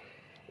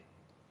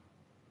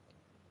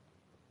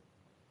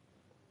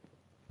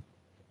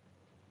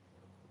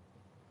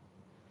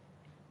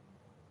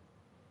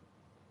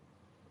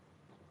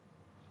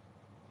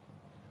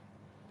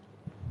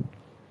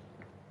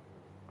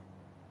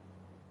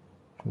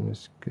 Kom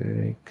eens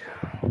kyk.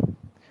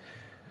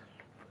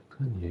 Wat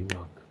gaan jy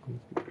maak?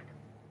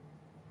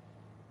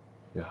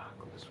 Ja,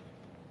 kom eens.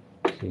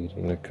 Hier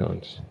in die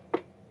kant.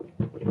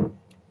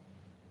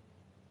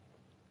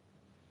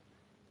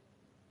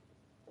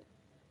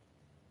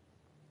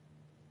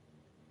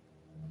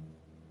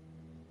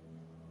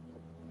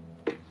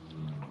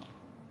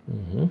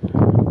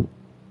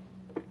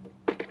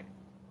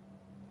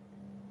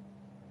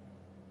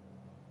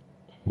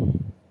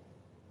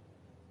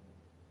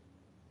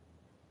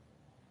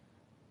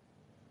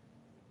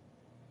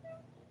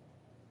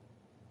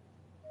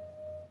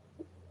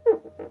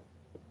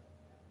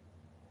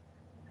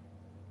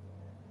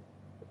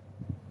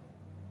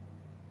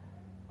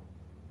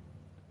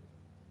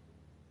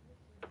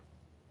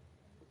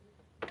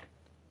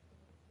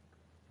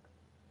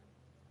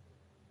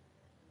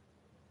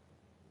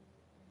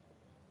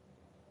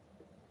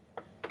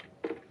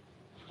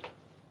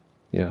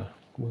 Ja,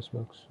 kom ons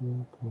maak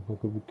so, kom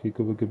ons kyk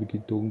of ek 'n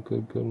bietjie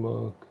donker kan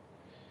maak.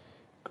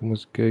 Kom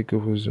ons kyk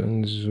of ons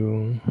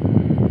inzoom.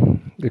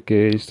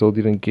 Okay, I still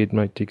didn't get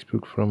my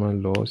textbook from my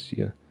last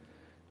year.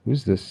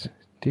 Who's this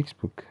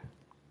textbook?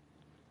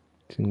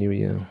 It's a new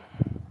year.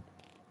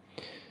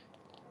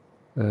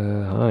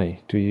 Hi,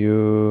 do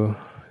you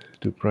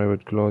do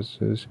private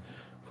classes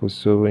for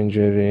civil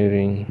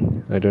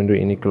engineering. I don't do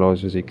any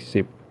classes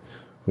except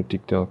for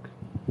TikTok.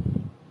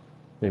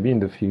 Maybe in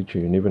the future,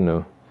 you never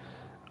know.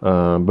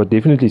 But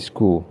definitely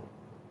school.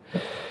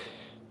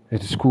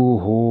 At a school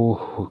hall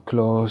or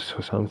class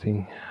or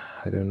something.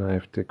 I don't know.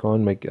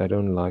 I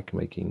don't like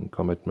making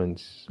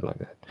commitments like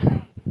that.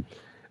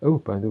 Oh,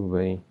 by the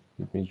way,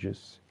 let me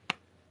just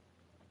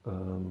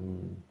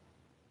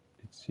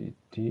let's see,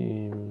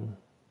 team.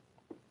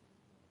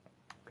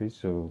 Okay,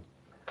 so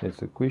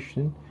that's a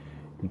question.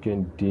 You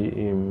can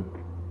DM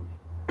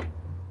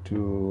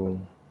to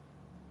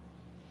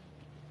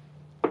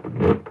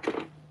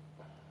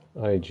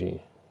IG.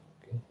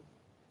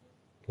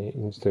 Okay,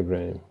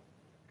 Instagram.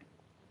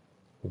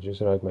 I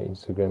just write my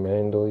Instagram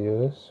handle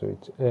here, so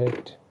it's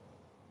at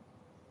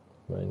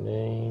my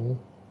name.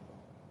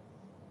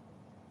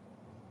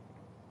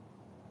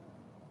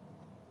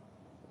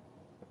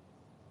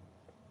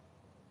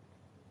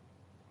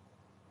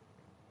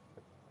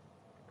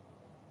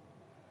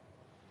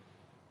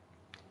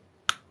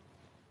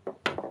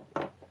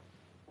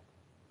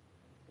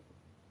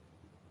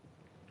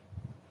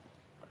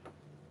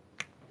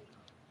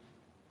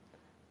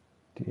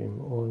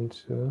 DM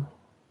answer.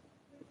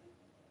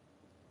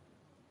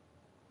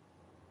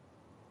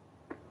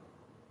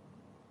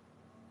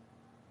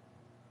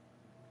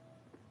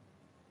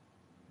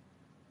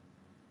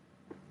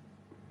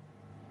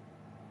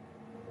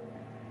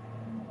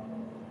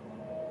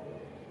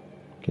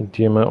 Can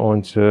DM my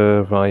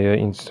answer via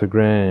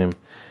Instagram.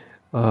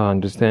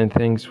 Understand.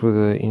 Thanks for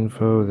the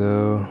info,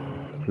 though.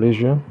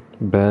 Pleasure.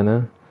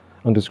 Banner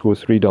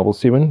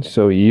 _377.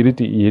 So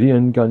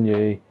hierin kan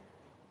jy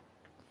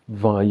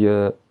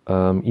via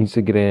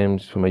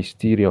Instagrams vir my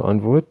stuur jou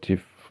antwoord. Jy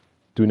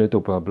doen dit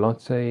op 'n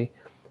bladsy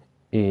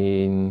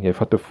en jy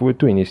vat 'n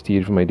foto en jy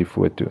stuur vir my die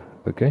foto.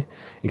 Okay?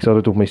 Ek sal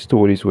dit op my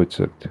stories ook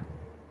sit.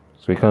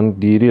 So ek gaan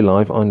hierdie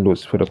live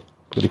aanlos vir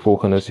die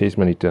volgende 6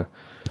 minute.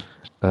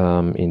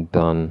 En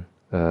dan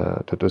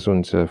dit is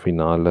ons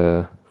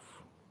finale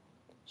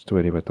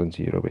storie wat ons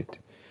hierop het.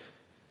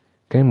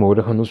 Okay,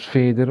 môre gaan ons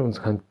verder. Ons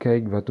gaan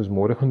kyk wat ons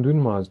môre gaan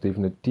doen, maar is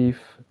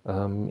definitief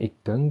ek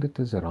dink dit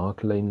is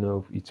raaklyne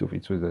of iets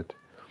soos dit.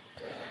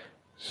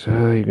 So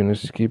you're gonna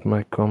skip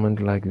my comment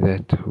like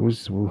that.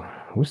 Who's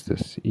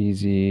this?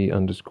 Easy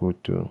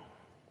 _2.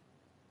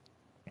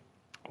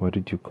 What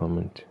did you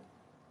comment?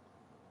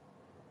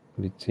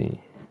 Let's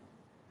see.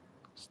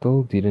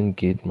 Still didn't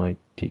get my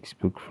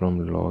textbook from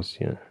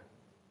last year.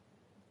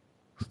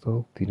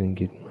 Still didn't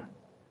get my...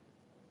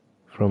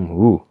 From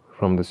who?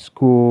 From the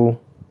school.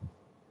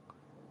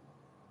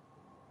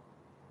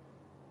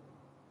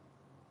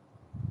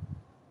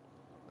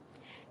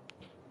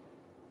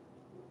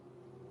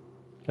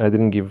 I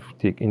didn't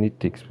take any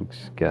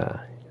textbooks,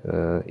 guy.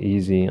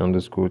 Easy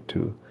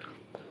 _2.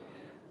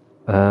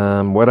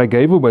 What I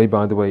gave away,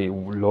 by the way,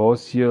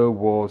 last year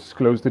was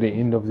close to the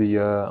end of the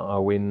year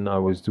when I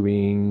was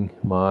doing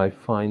my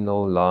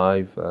final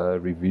live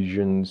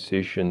revision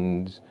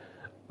sessions.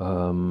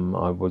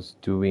 I was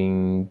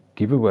doing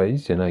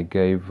giveaways and I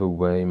gave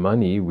away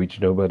money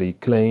which nobody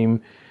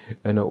claimed,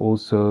 and I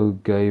also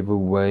gave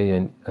away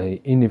a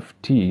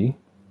NFT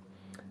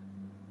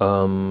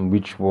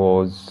which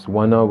was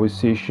 1 hour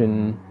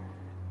session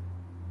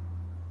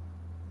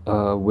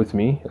with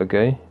me,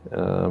 okay,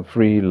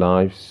 free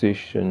live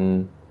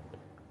session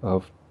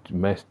of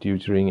math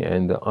tutoring,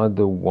 and the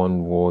other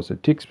one was a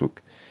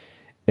textbook.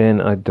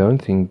 And I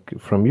don't think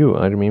from you,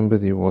 I remember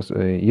there was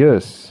a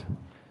yes,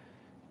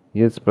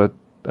 but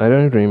I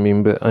don't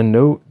remember. I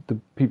know the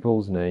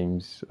people's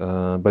names,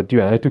 but you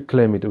had to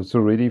claim it. It was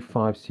already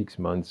 5-6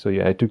 months, so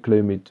you had to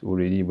claim it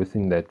already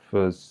within that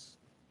first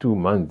 2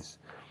 months.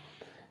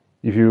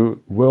 If you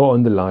were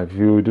on the live,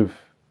 you would have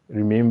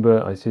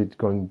remember I said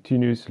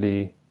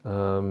continuously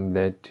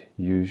that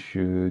you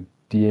should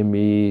DM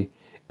me,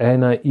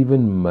 and I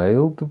even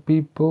mailed to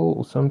people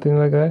or something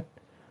like that.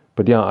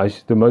 But yeah,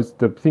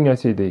 the thing I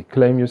said, they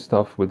claim your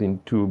stuff within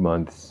 2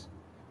 months.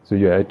 So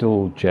you had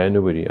till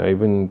January. I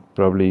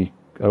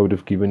would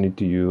have given it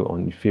to you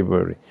on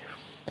February.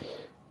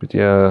 But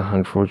yeah,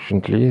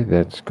 unfortunately,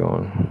 that's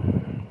gone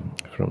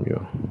from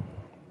you.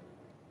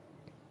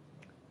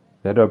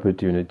 That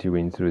opportunity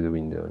went through the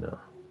window now.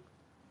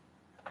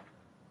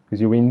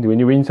 Because when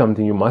you win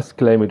something, you must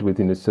claim it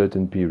within a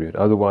certain period.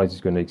 Otherwise,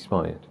 it's going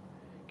to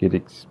get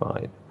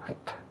expired.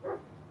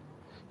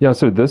 Yeah,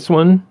 so this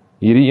one,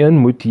 hierin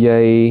moet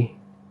jy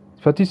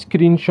vat die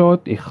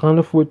screenshot, ek gaan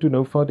 'n foto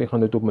nou vat, ek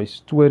gaan dit op my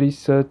story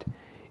sit,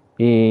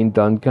 en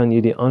dan kan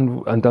jy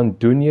en dan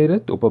doen jy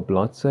dit op 'n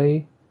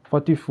bladsy,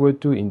 vat die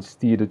foto en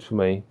stuur dit vir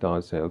my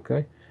daar sê,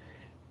 okay?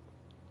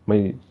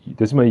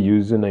 Dis my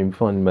username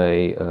van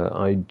my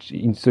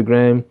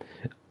Instagram.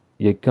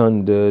 Jy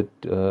kan dit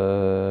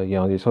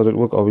ja, jy sal dit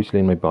ook obviously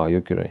in my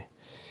bio kry.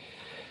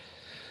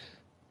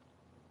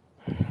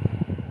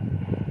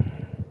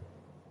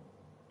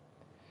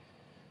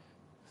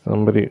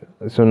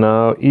 So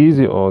now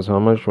easy also, how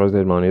much was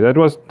that money? It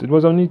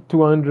was only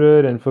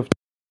 250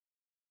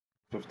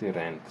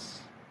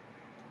 rands.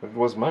 But it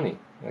was money.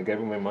 I gave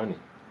him my money.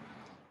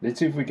 Let's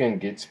see if we can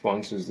get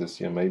sponsors this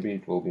year. Maybe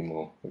it will be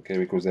more. Okay,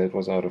 because that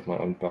was out of my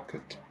own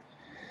pocket.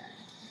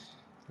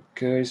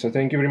 Okay, so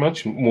thank you very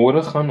much.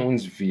 Môre gaan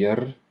ons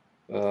weer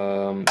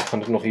ek gaan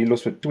dit nog hier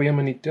los vir 2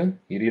 minute.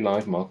 Hierdie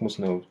live maak ons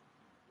nou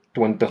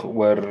 20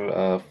 oor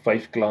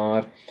 5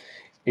 klaar.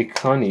 Ek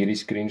gaan hierdie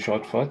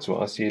screenshot vat.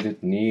 So as jy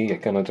dit nie, jy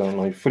kan dit aan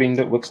my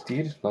vriende ook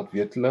stuur. Laat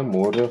weet hulle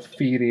môre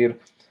 4 uur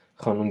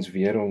gaan ons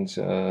weer ons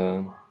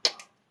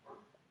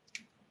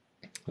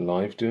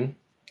live doen.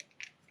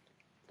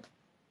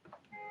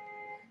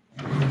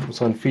 Ons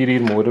gaan 4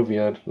 uur môre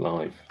weer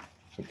live.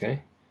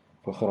 Okay?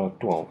 Vir graad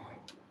 12.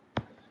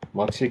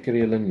 Maak seker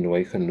julle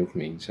nooi genoeg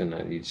mense na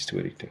die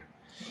storie toe.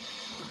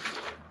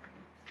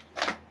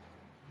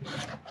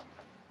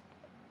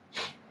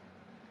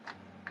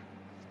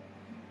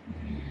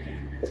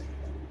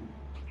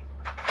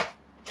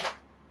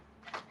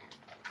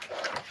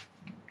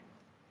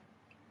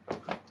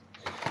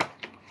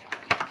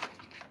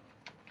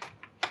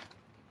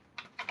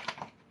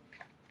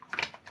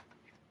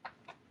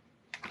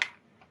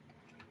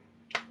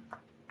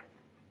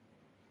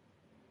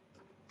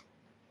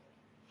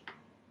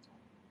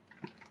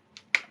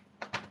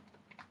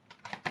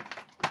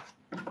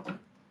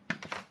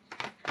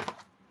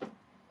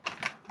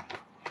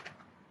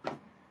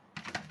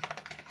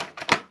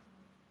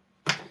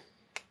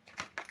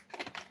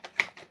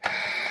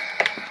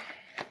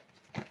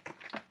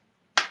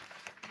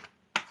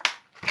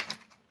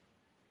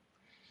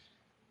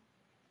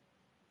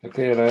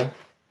 Okay, julle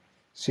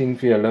sien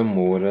vir julle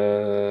môre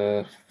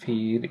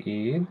 4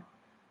 uur.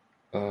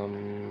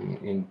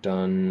 En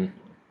dan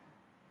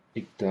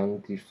ek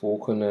dink die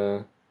volgende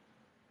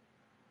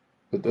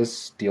dit is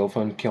deel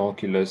van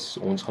calculus.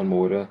 Ons gaan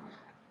môre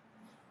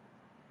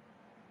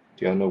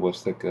die ander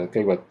hoostukke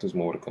kyk wat ons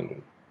môre kan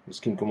doen.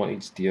 Miskien kom maar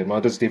iets deur,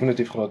 maar dit is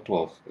definitief graad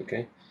 12,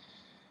 okay?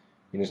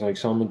 En is nou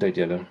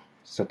eksamentyd julle.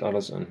 Sit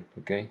alles in,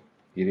 okay?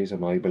 Hierdie is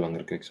 'n baie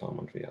belangrike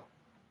eksamen vir jou.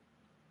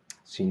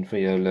 Sien vir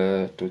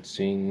julle,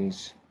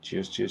 totsiens.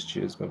 Cheers, cheers,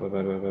 cheers. Bye bye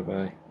bye bye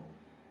bye.